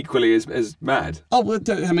ground? Are they equally as mad? Oh, well,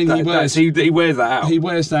 I mean, He wears that out. He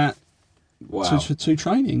wears that Wow. to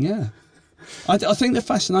training. Yeah, I think the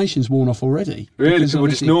fascination's worn off already. Really, because people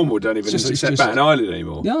just obviously- normal, don't even it's accept just- Baton Island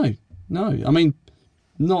anymore. No. I mean,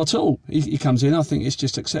 not at all. He comes in. I think it's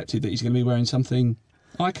just accepted that he's going to be wearing something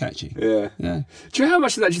eye-catchy. Yeah. Yeah. Do you know how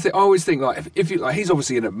much of that do you think? I always think if you like, he's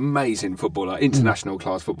obviously an amazing footballer, international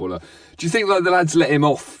class footballer. Do you think like the lads let him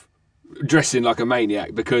off dressing like a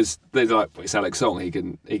maniac because they're like, well, it's Alex Song, he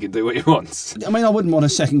can do what he wants? I mean, I wouldn't want to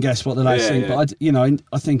second guess what the lads think, but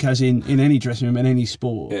I think as in any dressing room in any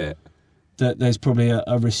sport, that there's probably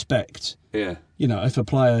a respect. Yeah. If a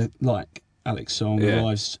player like Alex Song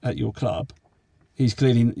arrives at your club, he's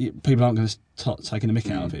clearly, people aren't going to start taking a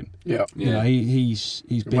mick out of him. Yeah. He's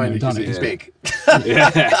been there Mainly and done 'cause it. he's big.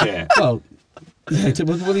 Yeah. Well, what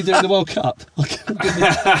did he do in the World Cup? I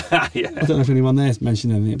don't know if anyone there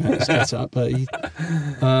mentioned anything about his get-up, but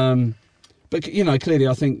clearly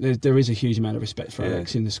I think there is a huge amount of respect for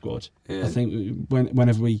Alex in the squad. I think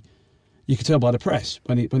whenever you could tell by the press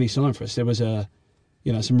when he signed for us, there was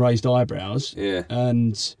some raised eyebrows. Yeah.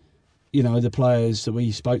 And the players that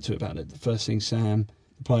we spoke to about it, the first thing Sam,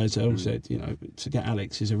 the players all said, to get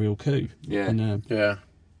Alex is a real coup. Yeah. And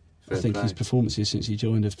I think his performances since he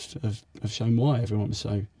joined have shown why everyone was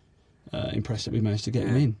so impressed that we managed to get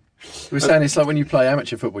him in. We're saying it's like when you play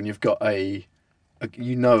amateur football and you've got a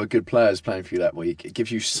good player's playing for you that week. It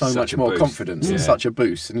gives you so much more confidence and such a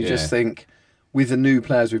boost. And you just think, with the new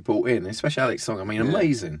players we've brought in, especially Alex Song, I mean,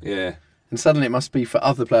 amazing. Yeah. And suddenly it must be for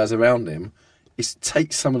other players around him. It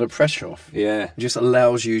takes some of the pressure off. Yeah. It just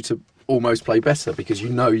allows you to almost play better because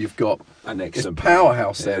you've got an this excellent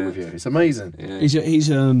powerhouse there with you. It's amazing. Yeah. He's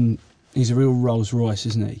a real Rolls Royce,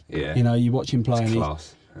 isn't he? Yeah. You watch him play. It's And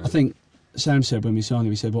class. I think Sam said when we signed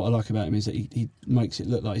him, he said what I like about him is that he makes it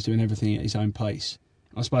look like he's doing everything at his own pace.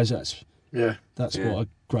 I suppose that's what a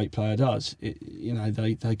great player does.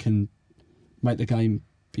 They can make the game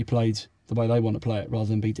be played the way they want to play it rather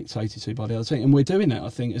than be dictated to by the other team. And we're doing that, I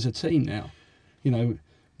think, as a team now.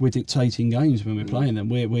 We're dictating games when we're playing them.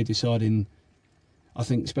 We're deciding, I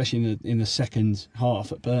think, especially in the second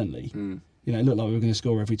half at Burnley, it looked like we were going to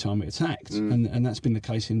score every time we attacked. And that's been the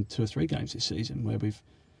case in 2 or 3 games this season where we've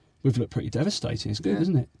looked pretty devastating. It's good,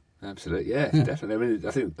 isn't it? Absolutely, yeah, definitely. I mean,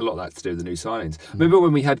 I think a lot of that's to do with the new signings. Remember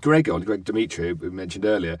when we had Greg Dimitri, who we mentioned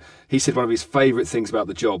earlier, he said one of his favourite things about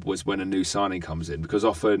the job was when a new signing comes in, because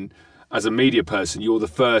often, as a media person, you're the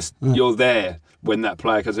first, you're there when that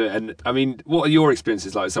player comes in. And, I mean, what are your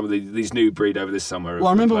experiences like with some of these new breed over this summer? Well,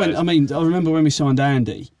 I remember when we signed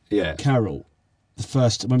Andy Carroll,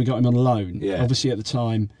 when we got him on loan. Yeah. Obviously, at the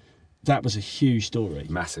time, that was a huge story.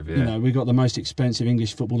 Massive, yeah. We got the most expensive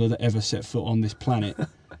English footballer that ever set foot on this planet.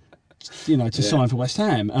 To sign for West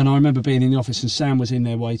Ham. And I remember being in the office and Sam was in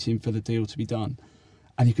there waiting for the deal to be done.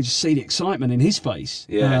 And you could just see the excitement in his face.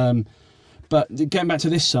 Yeah. But getting back to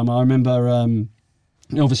this summer, I remember,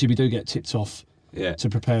 obviously we do get tipped off to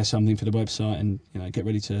prepare something for the website and, get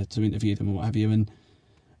ready to interview them and what have you. And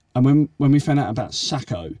when we found out about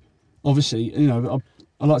Sacco, obviously,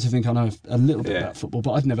 I like to think I know a little bit about football,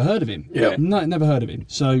 but I'd never heard of him. Yeah. No, never heard of him.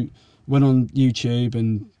 So went on YouTube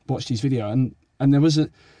and watched his video and there was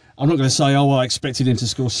I'm not going to say, I expected him to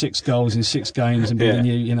score 6 goals in 6 games and be the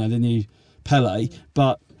new Pele,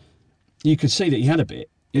 but you could see that he had a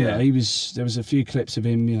bit. You know, there was a few clips of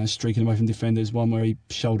him, you know, streaking away from defenders. One where he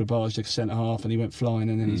shoulder barged a centre half and he went flying,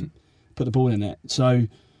 and then he put the ball in net. So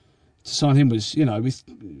to sign him was, you know,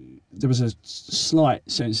 there was a slight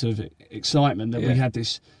sense of excitement that we had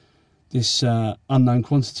this unknown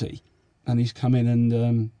quantity, and he's come in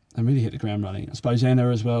and really hit the ground running. I suppose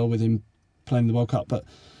Enna as well, with him playing the World Cup. But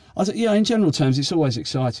in general terms, it's always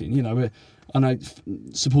exciting. You know, I know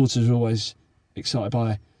supporters are always excited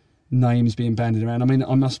by names being bandied around. I mean,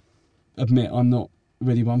 I must admit I'm not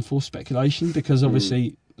really one for speculation, because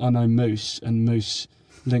obviously I know Moose, and Moose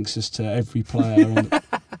links us to every player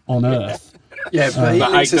on earth. Yeah, but he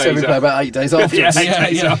links us every player about 8 days afterwards.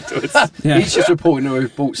 Afterwards. Yeah. He's just reporting who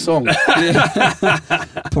bought Song.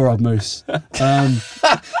 Poor old Moose.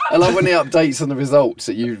 I love when he updates on the results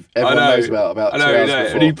that everyone knows about 2 hours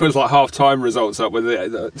before. And he puts like half-time results up when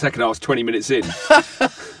the second half's 20 minutes in.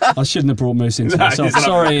 I shouldn't have brought Moose into this. I'm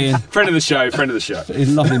sorry, Ian. Friend of the show.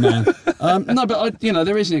 He's a lovely man. No, but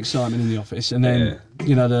there is an excitement in the office, and then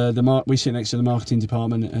we sit next to the marketing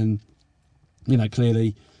department, and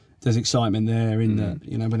clearly there's excitement there in that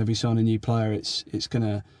whenever we sign a new player, it's going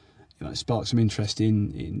to spark some interest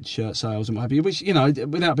in shirt sales and what have you. Which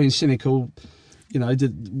without being cynical,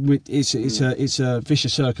 it's a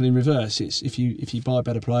vicious circle in reverse. It's if you buy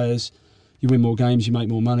better players, you win more games, you make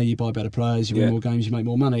more money. You buy better players, you win more games, you make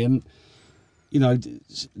more money. And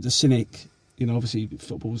the cynic, obviously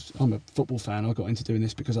I'm a football fan. I got into doing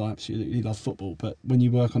this because I absolutely love football. But when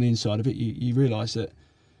you work on the inside of it, you realise that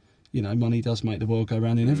money does make the world go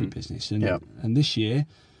round in every business. And this year,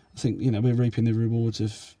 I think we're reaping the rewards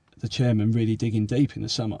of the chairman really digging deep in the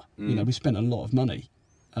summer. We spent a lot of money.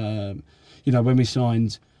 When we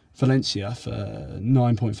signed Valencia for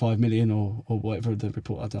 9.5 million or whatever the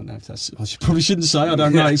report, I don't know if that's, probably shouldn't say, I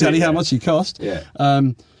don't know exactly how much he cost.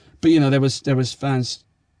 But there was fans,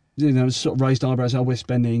 sort of raised eyebrows. We're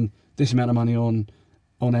spending this amount of money on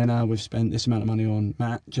Enna, we've spent this amount of money on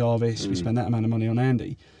Matt Jarvis, we spent that amount of money on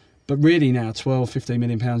Andy. But really now, 12, 15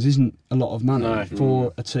 million pounds isn't a lot of money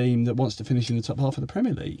for a team that wants to finish in the top half of the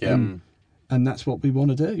Premier League. And that's what we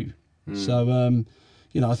want to do. So,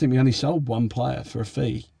 I think we only sold one player for a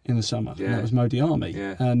fee in the summer, and that was Mo Diarmi.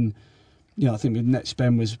 And, I think the net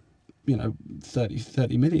spend was,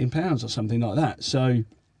 30 million pounds or something like that. So,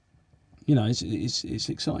 it's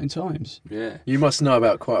exciting times. Yeah. You must know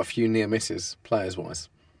about quite a few near misses, players-wise.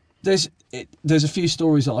 There's a few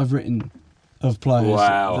stories that I've written of players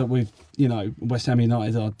that we've, West Ham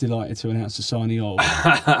United are delighted to announce the signing of,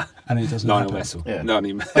 and it doesn't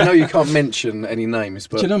happen. I know you can't mention any names,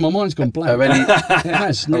 but do you know, my mind's gone blank. It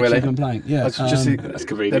has literally gone blank. Yeah, that's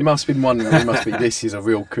convenient. There must be one. There must be. This is a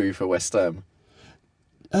real coup for West Ham.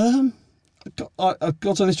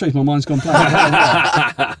 God's honest truth, my mind's gone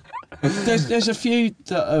blank. There's a few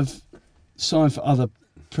that have signed for other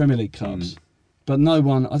Premier League clubs, but no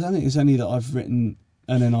one. I don't think there's any that I've written.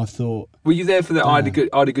 And then I thought, were you there for the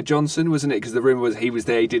Ida Good Johnson, wasn't it? Because the rumour was he was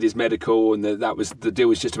there, he did his medical, and the deal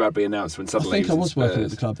was just about to be announced when suddenly. I think I was working at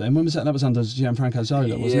the club then. When was that? That was under Gianfranco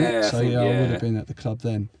Zola, wasn't it? So I would have been at the club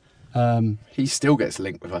then. He still gets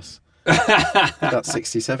linked with us. About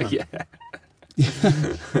 67. Yeah.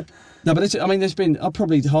 No, but there's been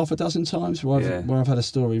probably half a dozen times where I've had a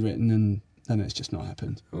story written and it's just not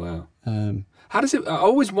happened. Wow. How does it? I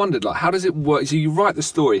always wondered, how does it work? So you write the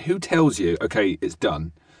story. Who tells you? Okay, it's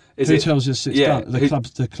done. Who tells us it's done?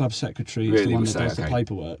 The club secretary is the one that does the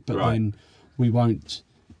paperwork. But then we won't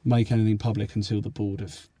make anything public until the board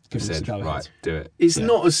have given us the go-ahead. Right, do it. It's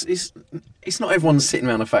not it's not everyone sitting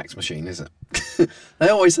around a fax machine, is it? They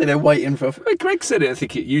always say they're waiting for. Greg said it. I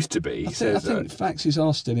think it used to be. I think faxes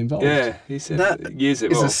are still involved. Yeah, he said that years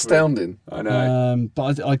ago. It's astounding. I know.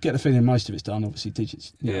 But I get the feeling most of it's done, obviously,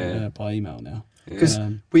 digits by email now. Because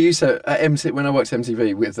we used to at when I worked at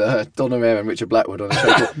MTV with Donna Mayer and Richard Blackwood on a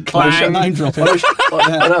show called name dropping.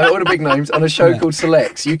 I know all the big names on a show called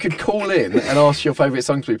Selects. You could call in and ask your favourite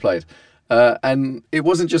songs to be played. And it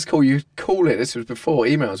wasn't just you call in. This was before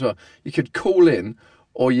email as well. You could call in,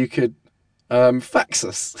 or you could fax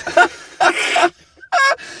us.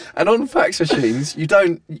 And on fax machines,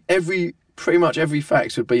 pretty much every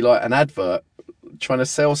fax would be like an advert trying to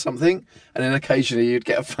sell something, and then occasionally you'd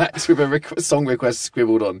get a fax with a song request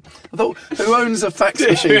scribbled on. I thought, who owns a fax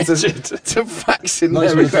machine to fax in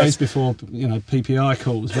their request? Days before PPI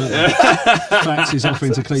calls, weren't they? Faxes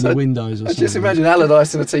offering to clean your windows or something. Just imagine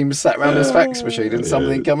Allardyce and a team sat around this fax machine and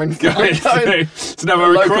something coming through. It's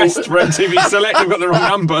another request for MTV Select. They've got the wrong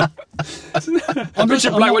number.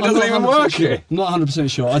 Richard Blackwood doesn't even work here. I'm not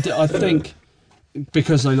 100% sure. I think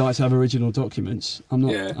because they like to have original documents. I'm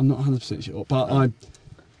not 100% sure, but at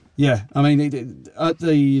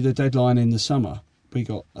the deadline in the summer,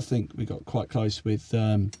 I think we got quite close with.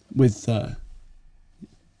 Sorry.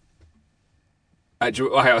 Oh, do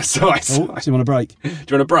you want a break? Do you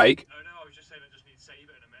want a break? No, I was just saying I just need to save it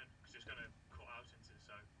in a minute because it's going to cut out into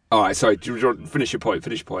so. All right, sorry. Do you want to finish your point?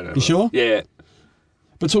 You sure? Yeah.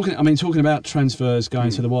 But talking about transfers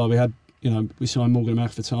going to the wire, we had, we signed Morgan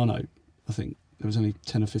Amalfitano. I think there was only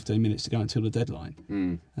 10 or 15 minutes to go until the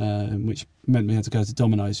deadline, which meant we had to go to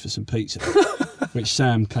Domino's for some pizza, which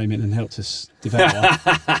Sam came in and helped us devour.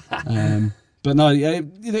 But no, it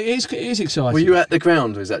is exciting. Were you at the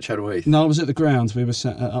ground or was that Chadwell Heath? No, I was at the ground. We were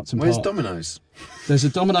sat at Upton Where's Park. Domino's? There's a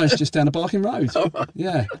Domino's just down the Barking Road. Oh, right.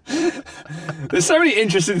 Yeah. There's so many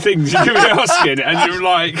interesting things you could be asking, and you're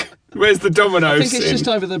like, where's the Domino's? I think it's just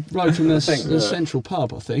over the road from the central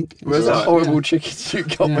pub, I think. Where's that horrible chicken you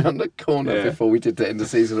got round the corner before we did the end of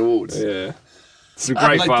season awards? Yeah. Some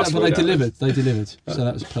great fast food. They delivered, so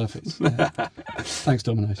that was perfect. Yeah. Thanks,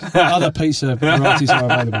 Domino's. Other pizza varieties are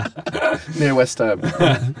available. Near West Ham.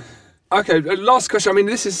 Okay, last question. I mean,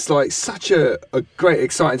 this is like such a great,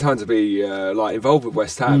 exciting time to be involved with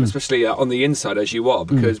West Ham, especially on the inside as you are,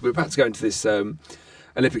 because we're about to go into this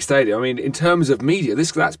Olympic Stadium. I mean, in terms of media,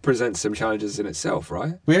 that presents some challenges in itself,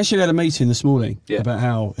 right? We actually had a meeting this morning about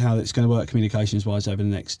how it's going to work communications-wise over the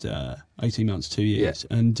next 18 months, 2 years.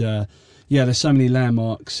 Yeah. And, there's so many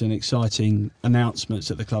landmarks and exciting announcements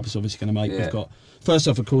that the club is obviously going to make. Yeah. We've got, first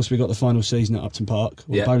off, of course, we've got the final season at Upton Park,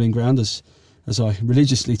 or Bowling Ground, as I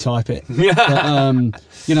religiously type it. But,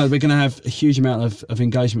 we're going to have a huge amount of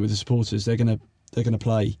engagement with the supporters. They're going to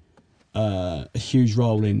play a huge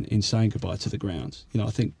role in saying goodbye to the ground.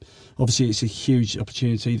 I think obviously it's a huge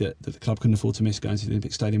opportunity that the club couldn't afford to miss going to the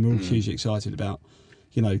Olympic Stadium. We're all hugely excited about,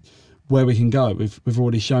 where we can go. We've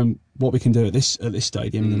already shown what we can do at this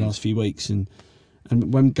stadium in the last few weeks, and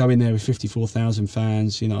when going there with 54,000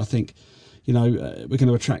 fans, I think we're going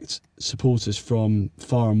to attract supporters from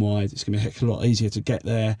far and wide. It's going to be a heck of a lot easier to get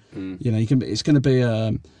there. It's going to be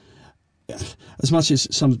as much as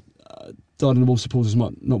some dyed-in-the-wool supporters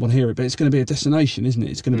might not want to hear it, but it's going to be a destination, isn't it?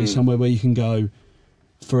 It's going to be somewhere where you can go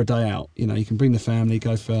for a day out. You can bring the family,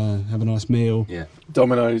 go have a nice meal. Yeah.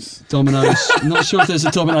 Domino's. Not sure if there's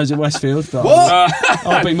a Domino's at Westfield, but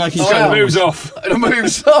I'll be making sure. The moves off. The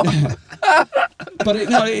moves off. But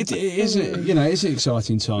it is, it's an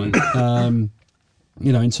exciting time.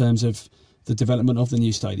 In terms of the development of the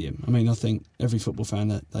new stadium. I mean, I think every football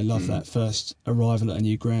fan, they love that first arrival at a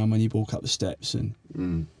new ground when you walk up the steps and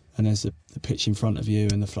there's the pitch in front of you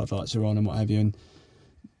and the floodlights are on and what have you. And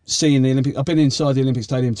seeing the Olympic, I've been inside the Olympic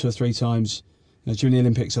Stadium 2 or 3 times during the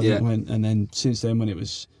Olympics. I think I went, and then since then when it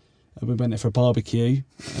was, we went there for a barbecue,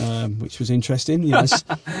 which was interesting.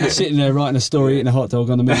 Sitting there writing a story, eating a hot dog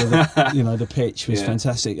on the middle of the the pitch was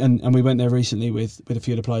fantastic. And we went there recently with a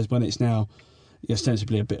few of the players when it's now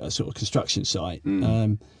ostensibly a sort of construction site.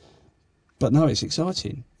 But no, it's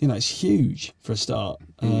exciting. It's huge for a start.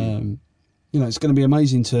 It's going to be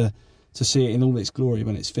amazing to see it in all its glory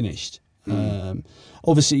when it's finished.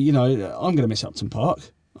 Obviously, I'm going to miss Upton Park.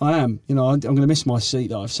 I am. I'm going to miss my seat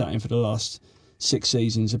that I've sat in for the last 6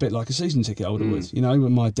 seasons, a bit like a season ticket holder would.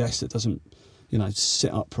 With my desk that doesn't,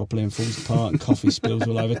 sit up properly and falls apart and coffee spills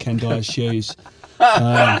all over Ken Dyer's shoes.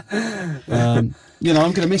 I'm going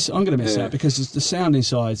to miss that because the sound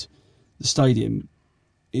inside the stadium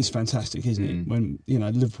is fantastic, isn't it? When the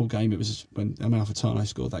Liverpool game, it was when Amalfitano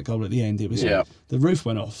scored that goal at the end. It was the roof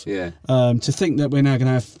went off. Yeah. To think that we're now going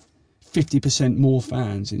to have 50% more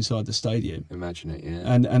fans inside the stadium. Imagine it, yeah.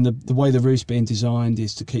 And the way the roof's being designed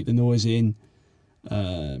is to keep the noise in.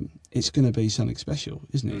 It's going to be something special,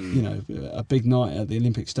 isn't it? A big night at the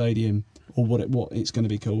Olympic Stadium, or what it's going to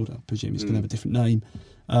be called. I presume it's going to have a different name.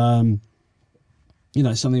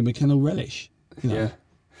 Something we can all relish.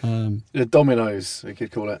 The Domino's, we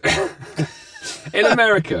could call it. In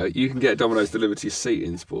America, you can get Domino's delivered to your seat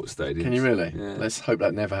in sports stadiums. Can you really? Yeah. Let's hope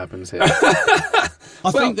that never happens here. I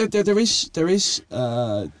think that there is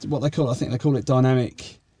what they call. I think they call it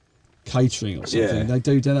dynamic catering or something. Yeah. They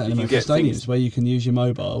do that in American stadiums where you can use your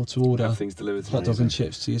mobile to order things delivered hot dog and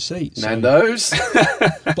chips to your seat. Nando's.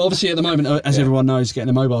 But obviously at the moment, as everyone knows, getting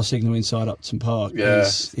a mobile signal inside Upton Park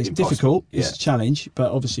is difficult. It's a challenge,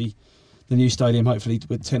 but obviously the new stadium, hopefully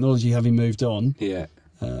with technology having moved on,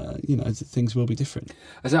 things will be different.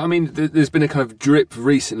 I mean, there's been a kind of drip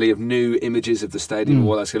recently of new images of the stadium and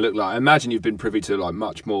what that's going to look like. I imagine you've been privy to like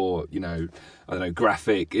much more,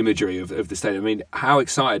 graphic imagery of the stadium. I mean, how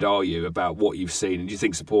excited are you about what you've seen? And do you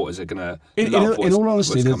think supporters are going to in all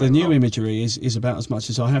honesty, the new imagery is about as much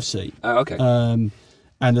as I have seen. Oh, okay.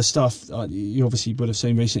 And the stuff, you obviously would have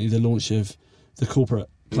seen recently the launch of the corporate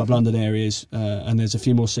Club London areas, and there's a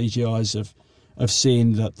few more CGIs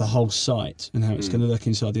seeing the whole site and how it's going to look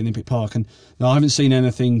inside the Olympic Park. And no, I haven't seen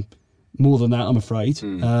anything more than that, I'm afraid.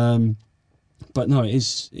 But no, it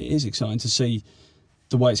is exciting to see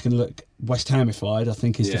the way it's going to look. West Hamified, I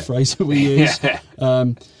think, is the phrase that we use.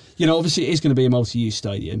 Obviously it is going to be a multi-use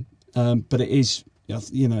stadium, but it is,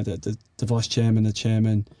 the vice chairman, the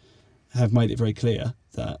chairman have made it very clear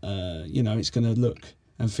that it's going to look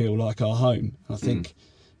and feel like our home. I think,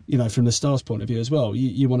 from the Stars' point of view as well,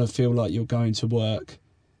 you want to feel like you're going to work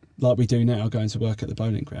like we do now, going to work at the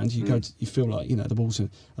bowling ground. You feel like the walls are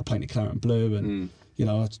painted claret and blue, and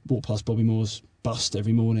I walk past Bobby Moore's bust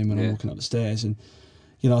every morning when I'm walking up the stairs, and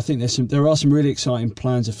I think there are some really exciting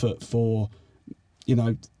plans afoot for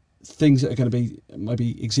things that are going to be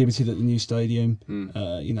maybe exhibited at the new stadium.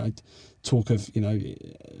 Talk of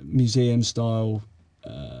museum style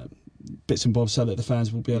bits and bobs, so that the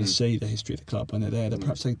fans will be able to see the history of the club when they're there. That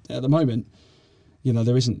perhaps at the moment,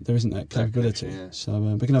 there isn't that capability. So we're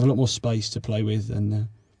going to have a lot more space to play with, and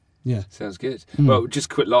sounds good. Well, just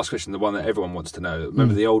quick last question, the one that everyone wants to know.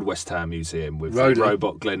 Remember the old West Ham Museum with the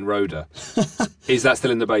robot Glenn Roeder? Is that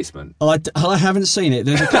still in the basement? I haven't seen it.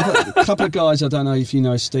 There's a couple of guys, I don't know if you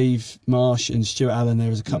know Steve Marsh and Stuart Allen. There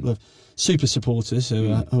was a couple of super supporters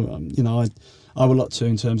who I owe a lot to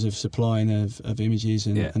in terms of supplying of images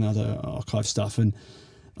and other archive stuff. And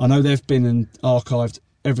I know they've been and archived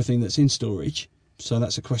everything that's in storage. So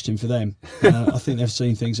that's a question for them. I think they've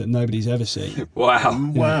seen things that nobody's ever seen.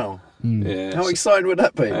 Wow. Yeah. How exciting would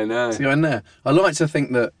that be? I know. To go in there. I like to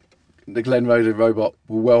think that the Glenn Roeder robot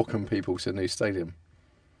will welcome people to the new stadium.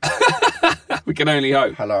 We can only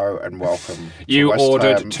hope. Hello and welcome. You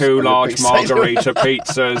ordered 2 large margarita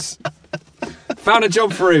pizzas. Found a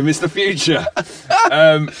job for him. It's the future.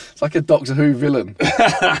 It's like a Doctor Who villain.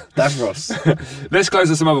 Davros. Let's close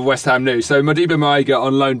with some other West Ham news. So Modibo Maega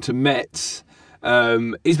on loan to Metz.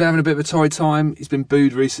 He's been having a bit of a torrid time. He's been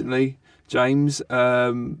booed recently, James.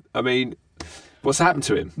 What's happened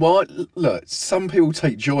to him? Well, look, some people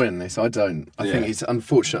take joy in this. I don't. I think he's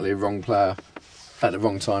unfortunately a wrong player at the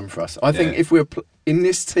wrong time for us. I think if we're in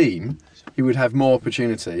this team, he would have more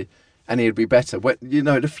opportunity and he'd be better.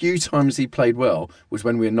 The few times he played well was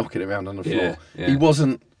when we were knocking it around on the floor. He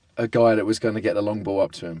wasn't a guy that was going to get the long ball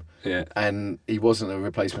up to him. And he wasn't a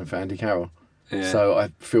replacement for Andy Carroll. So I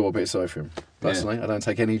feel a bit sorry for him. Personally, I don't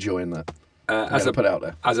take any joy in that. Put it out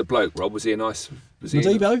there. As a bloke, Rob, was he a nice...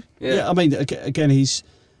 Modibo? Yeah, I mean, again, his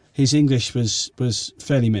English was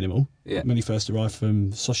fairly minimal when he first arrived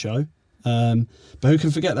from Sochaux. But who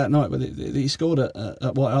can forget that night that he scored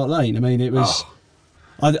at White Hart Lane? I mean, it was...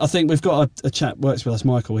 I think we've got a chap works with us,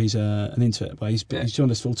 Michael. He's an intern, but he's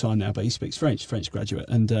joined us full time now. But he speaks French graduate.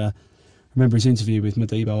 And I remember his interview with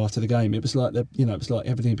Modibo after the game. It was like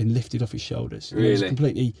everything had been lifted off his shoulders. Really? It was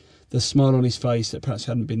completely the smile on his face that perhaps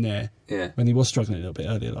hadn't been there when he was struggling a little bit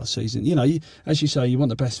earlier last season. As you say, you want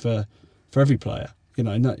the best for every player.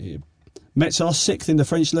 Mets are sixth in the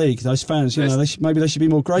French league. Those fans, maybe they should be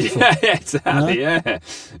more grateful. Exactly. Yeah.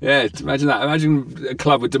 Imagine that. Imagine a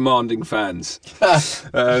club with demanding fans.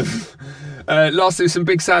 Lastly, some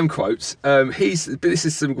Big Sam quotes. This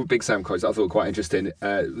is some Big Sam quotes I thought were quite interesting.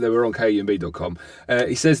 They were on KUMB.com.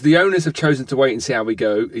 He says, the owners have chosen to wait and see how we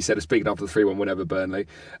go. He said, speaking after the 3-1 win over Burnley.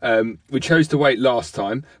 We chose to wait last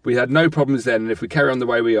time. We had no problems then, and if we carry on the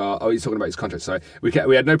way we are... Oh, he's talking about his contract, sorry. We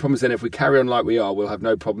had no problems then. If we carry on like we are, we'll have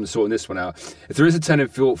no problem sorting this one out. If there is a turn in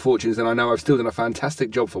fortunes, then I know I've still done a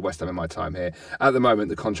fantastic job for West Ham in my time here. At the moment,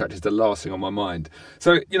 the contract is the last thing on my mind.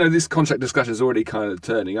 So, this contract discussion is already kind of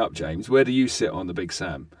turning up, James. Where do you sit on the Big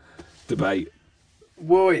Sam debate?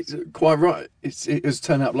 Well, it's quite right. It was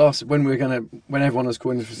turned up when everyone was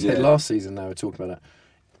calling for his head last season. They were talking about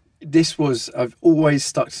that. I've always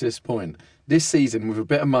stuck to this point. This season, with a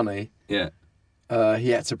bit of money, he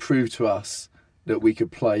had to prove to us that we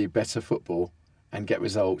could play better football and get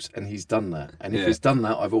results, and he's done that. And if he's done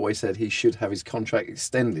that, I've always said he should have his contract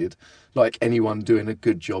extended like anyone doing a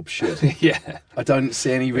good job should. I don't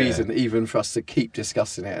see any reason even for us to keep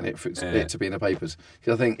discussing it and it to be in the papers.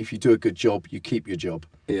 Because I think if you do a good job, you keep your job.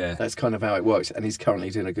 That's kind of how it works, and he's currently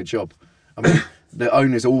doing a good job. I mean, the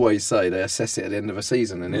owners always say they assess it at the end of a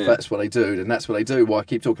season, and if that's what they do, then that's what they do. Why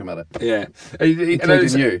keep talking about it?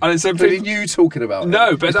 Including you talking about it.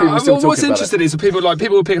 No, but what's interesting is people are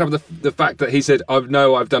picking up the fact that he said, I've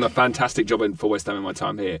done a fantastic job for West Ham in my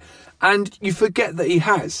time here. And you forget that he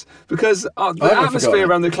has, because the atmosphere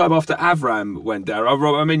around the club after Avram went down.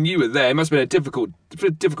 I mean, you were there. It must have been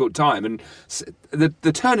a difficult time, and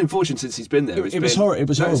the turn in fortune since he's been there. It was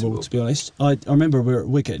horrible, to be honest. I remember we were at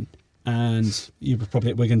Wigan, and you were probably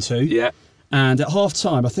at Wigan too. Yeah. And at half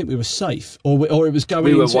time, I think we were safe, or it was going.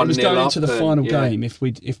 We were into, it was 1-0 going up into the and- final yeah. game if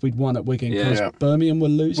we'd won at Wigan because Yeah. Birmingham were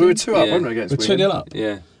losing. We were 2 up, Yeah. weren't we, against We were 2-0 Wigan? up,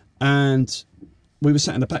 Yeah. and we were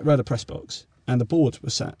sat in the back row of the press box, and the board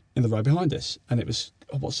was sat in the row behind us, and it was,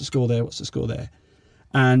 oh, what's the score there? What's the score there?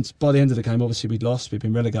 And by the end of the game, obviously we'd lost, we'd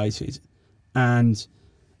been relegated, and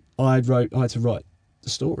I had to write the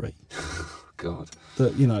story. God.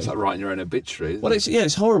 That, you know, It's like writing your own obituary. Isn't well, it?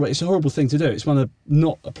 it's horrible. It's a horrible thing to do. It's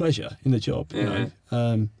not a pleasure in the job. You Yeah.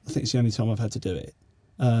 know, I think it's the only time I've had to do it.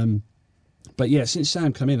 But yeah, since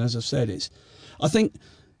Sam come in, as I've said, I think,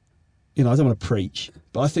 you know, I don't want to preach,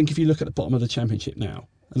 but I think if you look at the bottom of the Championship now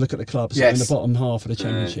and look at the clubs that are in the bottom half of the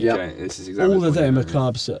Championship, Okay, this is exactly all the of point, them are yeah.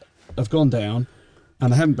 clubs that have gone down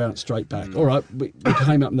and they haven't bounced straight back. All right, we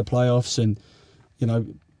came up in the playoffs, and you know,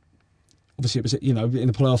 obviously it was, you know, in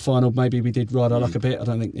the playoff final maybe we did ride our luck a bit. I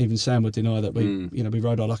don't think even Sam would deny that we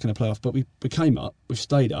rode our luck in the playoff, but we came up, we've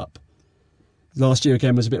stayed up. Last year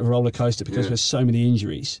again was a bit of a roller coaster because there's so many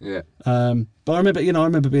injuries. Yeah. But I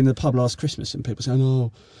remember being in the pub last Christmas and people saying,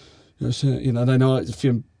 "Oh, you know, they know a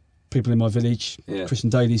few people in my village, Chris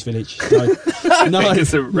and Daly's village, no,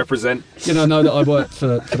 Just to represent. you know that I work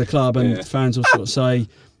for the club, and fans will sort of say,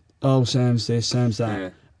 "Oh, Sam's this, Sam's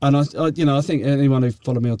that," and I think anyone who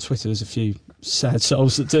followed me on Twitter, there's a few sad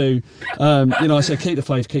souls that do. You know, I say, keep the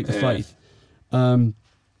faith, keep the faith. But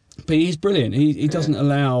he's brilliant. He doesn't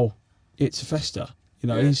allow it to fester. You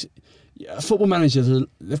know, he's a football manager.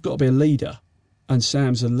 They've got to be a leader, and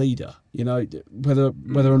Sam's a leader. You know, whether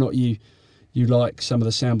or not you like some of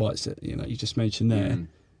the sound bites that you just mentioned there.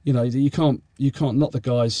 You know, you can't knock the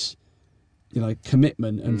guy's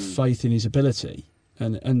commitment and faith in his ability.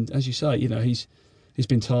 And as you say, you know, he's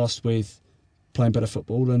been tasked with playing better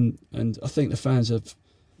football, and I think the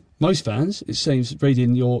most fans, it seems,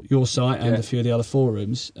 reading your site and a few of the other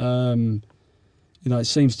forums, you know, it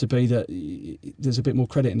seems to be that there's a bit more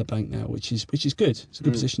credit in the bank now, which is good. It's a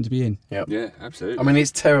good position to be in. Yep. Yeah, absolutely. I mean,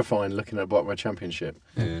 it's terrifying looking at the bottom of the Championship.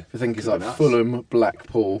 Yeah. If you think it's Good like enough. Fulham,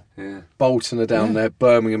 Blackpool, Bolton are down there,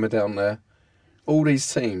 Birmingham are down there. All these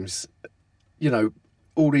teams, you know,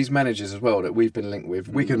 all these managers as well that we've been linked with.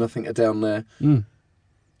 Wigan, I think, are down there.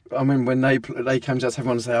 I mean, when they came to us,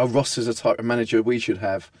 everyone would say, "Oh, Ross is the type of manager we should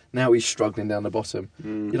have." Now he's struggling down the bottom.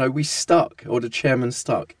 You know, we stuck, or the chairman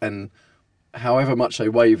stuck, and however much they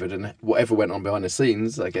wavered and whatever went on behind the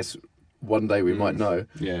scenes, I guess one day we might know.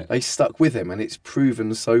 Yeah. They stuck with him, and it's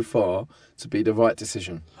proven so far to be the right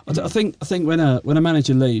decision. I think when a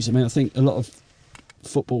manager leaves, I mean, I think a lot of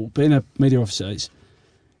football, being a media officer,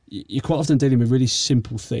 you're quite often dealing with really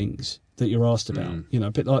simple things that you're asked about. You know,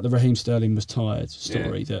 a bit like the Raheem Sterling was tired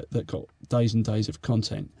story that got days and days of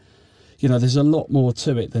content. You know, there's a lot more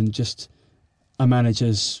to it than just a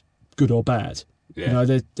manager's good or bad. Yeah. You know,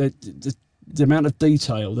 the amount of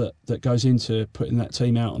detail that goes into putting that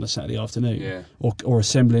team out on a Saturday afternoon or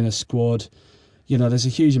assembling a squad, you know, there's a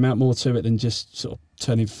huge amount more to it than just sort of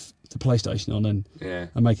turning the PlayStation on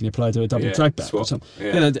and making a player do a double drag back or something.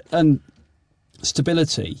 You know, and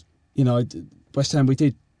stability, you know, West Ham, we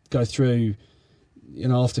did go through, you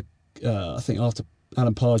know, after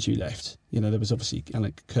Alan Pardew left, you know, there was obviously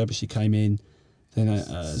Alan Kirbishy came in, then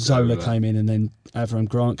Zola came in, and then Avram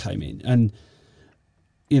Grant came in, and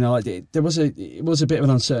you know, it was a bit of an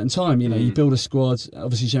uncertain time. You know, you build a squad.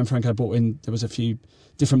 Obviously, Gianfranco brought in. There was a few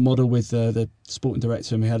different model with the sporting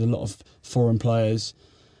director, and we had a lot of foreign players.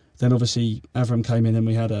 Then obviously Avram came in, and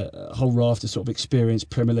we had a whole raft of sort of experienced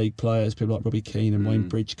Premier League players. People like Robbie Keane and Wayne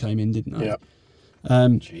Bridge came in, didn't they? Yeah.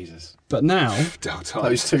 Jesus. But now,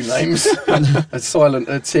 those two names,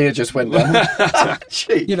 a tear just went down.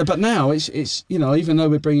 you know, but now it's you know, even though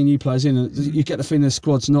we're bringing new players in, you get the feeling the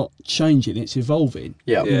squad's not changing; it's evolving.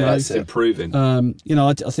 Yeah, you know? It's improving. You know,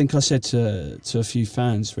 I think I said to a few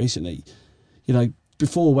fans recently, you know,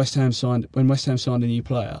 before when West Ham signed a new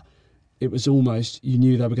player, it was almost, you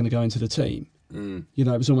knew they were going to go into the team. You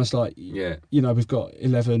know, it was almost like, you know, we've got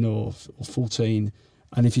 11 or 14.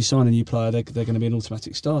 And if you sign a new player, they're going to be an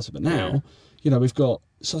automatic starter. But now, you know, we've got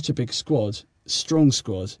such a big squad, strong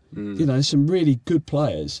squad. You know, some really good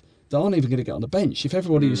players that aren't even going to get on the bench. If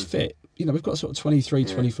everybody was fit, you know, we've got sort of 23,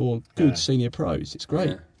 24 good senior pros. It's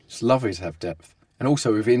great. It's lovely to have depth. And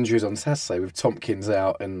also with injuries on Saturday, with Tompkins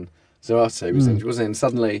out and Zarate was injured, wasn't he? And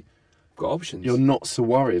suddenly, got options. You're not so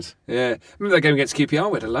worried. Yeah. Remember that game against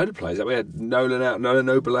QPR? We had a load of players. We had Nolan out, Nolan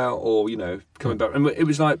Noble out, or, you know, coming back. And it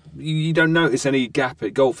was like, you don't notice any gap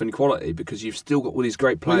at golf in quality because you've still got all these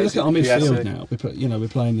great players. Well, look at our midfield now. We're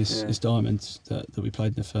playing this diamond that we played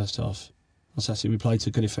in the first half. On Saturday, we played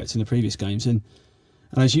to good effect in the previous games. And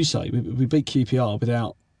as you say, we beat QPR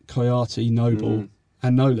without Coyote, Noble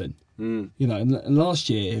and Nolan. You know, and last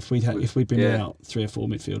year, if we'd been without 3 or 4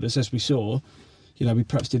 midfielders, as we saw, you know, we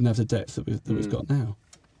perhaps didn't have the depth that we've got now.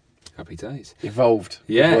 Happy days. Evolved.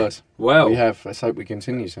 Yeah. Good word. Well, we have. Let's hope we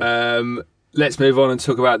continue to. Let's move on and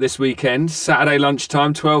talk about this weekend. Saturday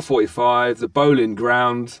lunchtime, 12:45, the Bowling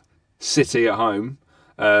Ground, City at home.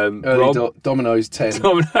 Early Dominoes 10.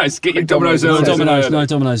 Dominoes, get your Dominoes early. No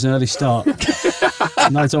Dominoes, an early start.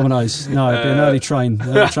 No Dominoes. No, it'd be an early train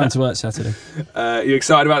to work Saturday. You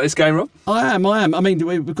excited about this game, Rob? I am. I mean,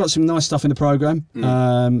 we've got some nice stuff in the programme.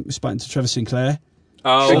 We've spoken to Trevor Sinclair.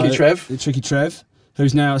 Tricky Trev,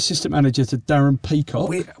 who's now assistant manager to Darren Peacock.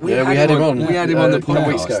 We had him on. We had him on the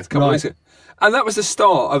podcast a couple of weeks ago. And that was the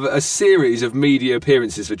start of a series of media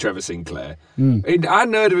appearances for Trevor Sinclair. I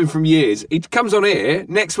hadn't heard of him from years. He comes on here.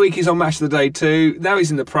 Next week he's on Match of the Day too. Now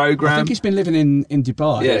he's in the programme. I think he's been living in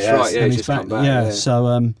Dubai. Yeah, that's right. Yeah, he's just back. come back. Yeah,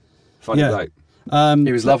 so... Funny bloke.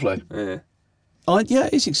 He was lovely. Yeah.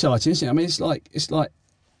 It's exciting, isn't it? I mean, it's like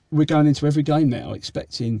we're going into every game now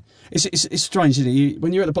expecting... It's strange, isn't it?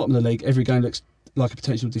 When you're at the bottom of the league, every game looks like a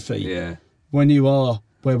potential defeat. Yeah. When you are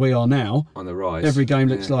where we are now, on the rise, every game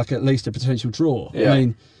looks like at least a potential draw. Yeah. I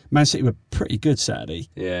mean, Man City were pretty good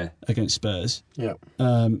Saturday against Spurs. Yeah.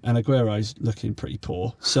 And Aguero's looking pretty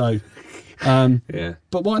poor. So,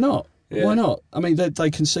 but why not? Yeah. Why not? I mean,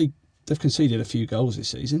 they've conceded a few goals this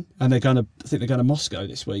season, and I think they're going to Moscow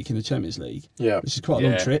this week in the Champions League. Yeah. Which is quite a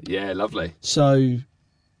long trip. Yeah, lovely. So,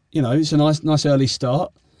 you know, it's a nice early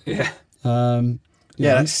start. Yeah.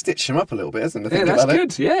 That's stitched him up a little bit, hasn't it? Yeah, that's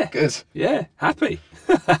good. Yeah. Good. Yeah, happy.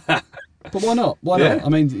 But why not? Why not? I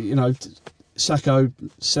mean, you know, Sacco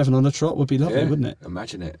 7 on the trot would be lovely, wouldn't it?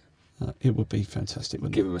 Imagine it. It would be fantastic,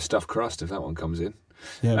 wouldn't Give him a stuffed crust if that one comes in.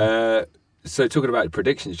 Yeah. So talking about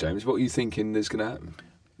predictions, James, what are you thinking is going to happen?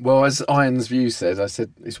 Well, as Iron's View said, I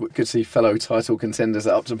said it's good to see fellow title contenders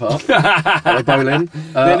at Upton Park. At Bowling.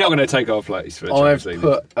 They're not going to take our place for a Champions League.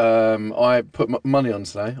 I put money on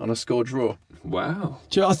today on a score draw. Do Wow.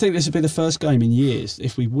 you know, I think this will be the first game in years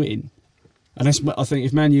if we win. And I think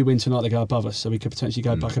if Man U win tonight, they go above us, so we could potentially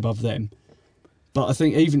go back above them. But I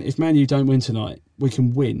think even if Man U don't win tonight, we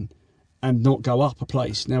can win and not go up a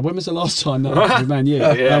place. Now, when was the last time that happened with Man U?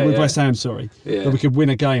 With West Ham, sorry. Yeah. That we could win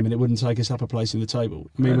a game and it wouldn't take us up a place in the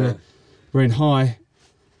table. I mean, we're in high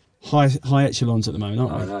echelons at the moment,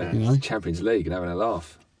 aren't we? I know. You know? Champions League and having a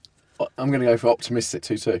laugh. I'm going to go for optimistic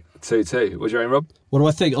 2-2. 2-2. What's your aim, Rob? What do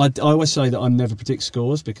I think? I always say that I never predict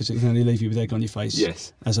scores because it can only leave you with egg on your face.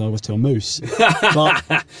 Yes. As I always tell Moose. But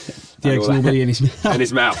the egg's normally in his mouth. In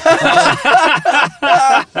his mouth.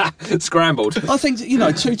 Scrambled. I think,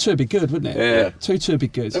 2-2 would be good, wouldn't it? Yeah. 2-2 would be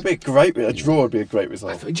good. It'd be great. A draw would be a great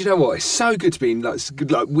result. Do you know what? It's so good to be in like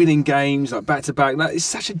winning games, like back to back. It's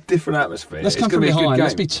such a different atmosphere. Let's come from behind.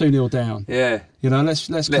 Let's be 2-0 down. Yeah. Let's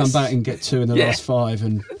come back and get 2 in the last 5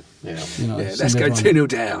 and... let's go 2-0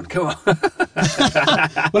 down. Come on. Well,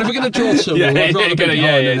 if we're going to draw 2, I'd rather be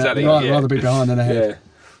behind exactly. rather be behind than ahead. Yeah.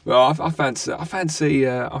 Well, I fancy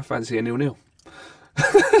a 0-0.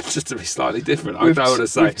 Just to be slightly different. I don't know what to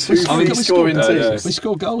say. We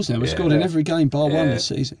score goals now. We've scored in every game bar one this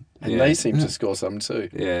season. And they seem to score some too.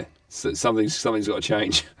 Yeah. So something's got to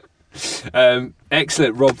change.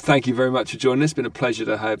 Excellent, Rob. Thank you very much for joining us. It's been a pleasure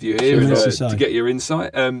to have you here to get your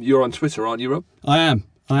insight. You're on Twitter, aren't you, Rob? I am.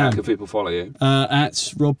 How can people follow you?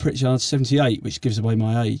 At Rob Pritchard 78, which gives away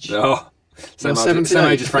my age. Oh, same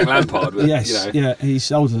age as Frank Lampard. But, yes, he's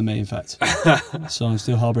older than me, in fact. So I'm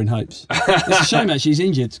still harbouring hopes. It's a shame actually he's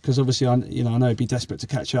injured because obviously I know he'd be desperate to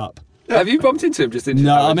catch up. Have you bumped into him?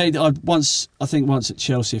 No, I mean once at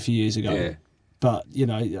Chelsea a few years ago. Yeah. But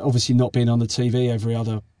obviously not being on the TV every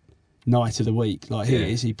other night of the week like he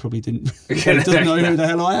is, he probably doesn't know who the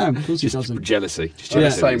hell I am. Of course he doesn't. Jealousy.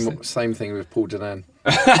 Same thing with Paul Denan.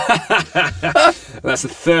 That's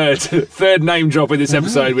the third name drop in this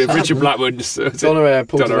episode with Richard Blackwood, Donovan,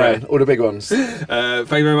 Paul Denan, all the big ones. Thank you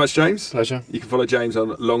very much, James. Pleasure. You can follow James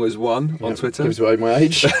on Long-as-1 on Twitter. Gives away my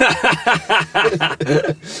age. That's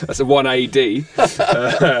a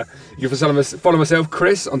 1AD. You can follow myself,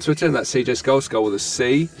 Chris, on Twitter, and that's CJ Skull with a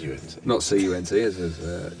C. UNT. Not CUNT, as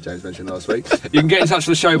James mentioned last week. You can get in touch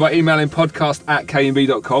with the show by emailing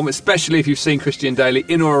podcast@kmb.com, especially if you've seen Christian Daly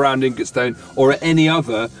in or around Ingatstone or at any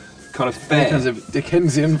other kind of fair. Kind of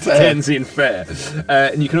Dickensian fair.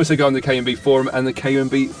 And you can also go on the KMB forum and the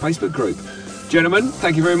KMB Facebook group. Gentlemen,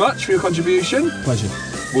 thank you very much for your contribution. Pleasure.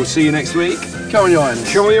 We'll see you next week. Come on, you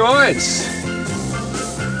irons. Come on, you irons.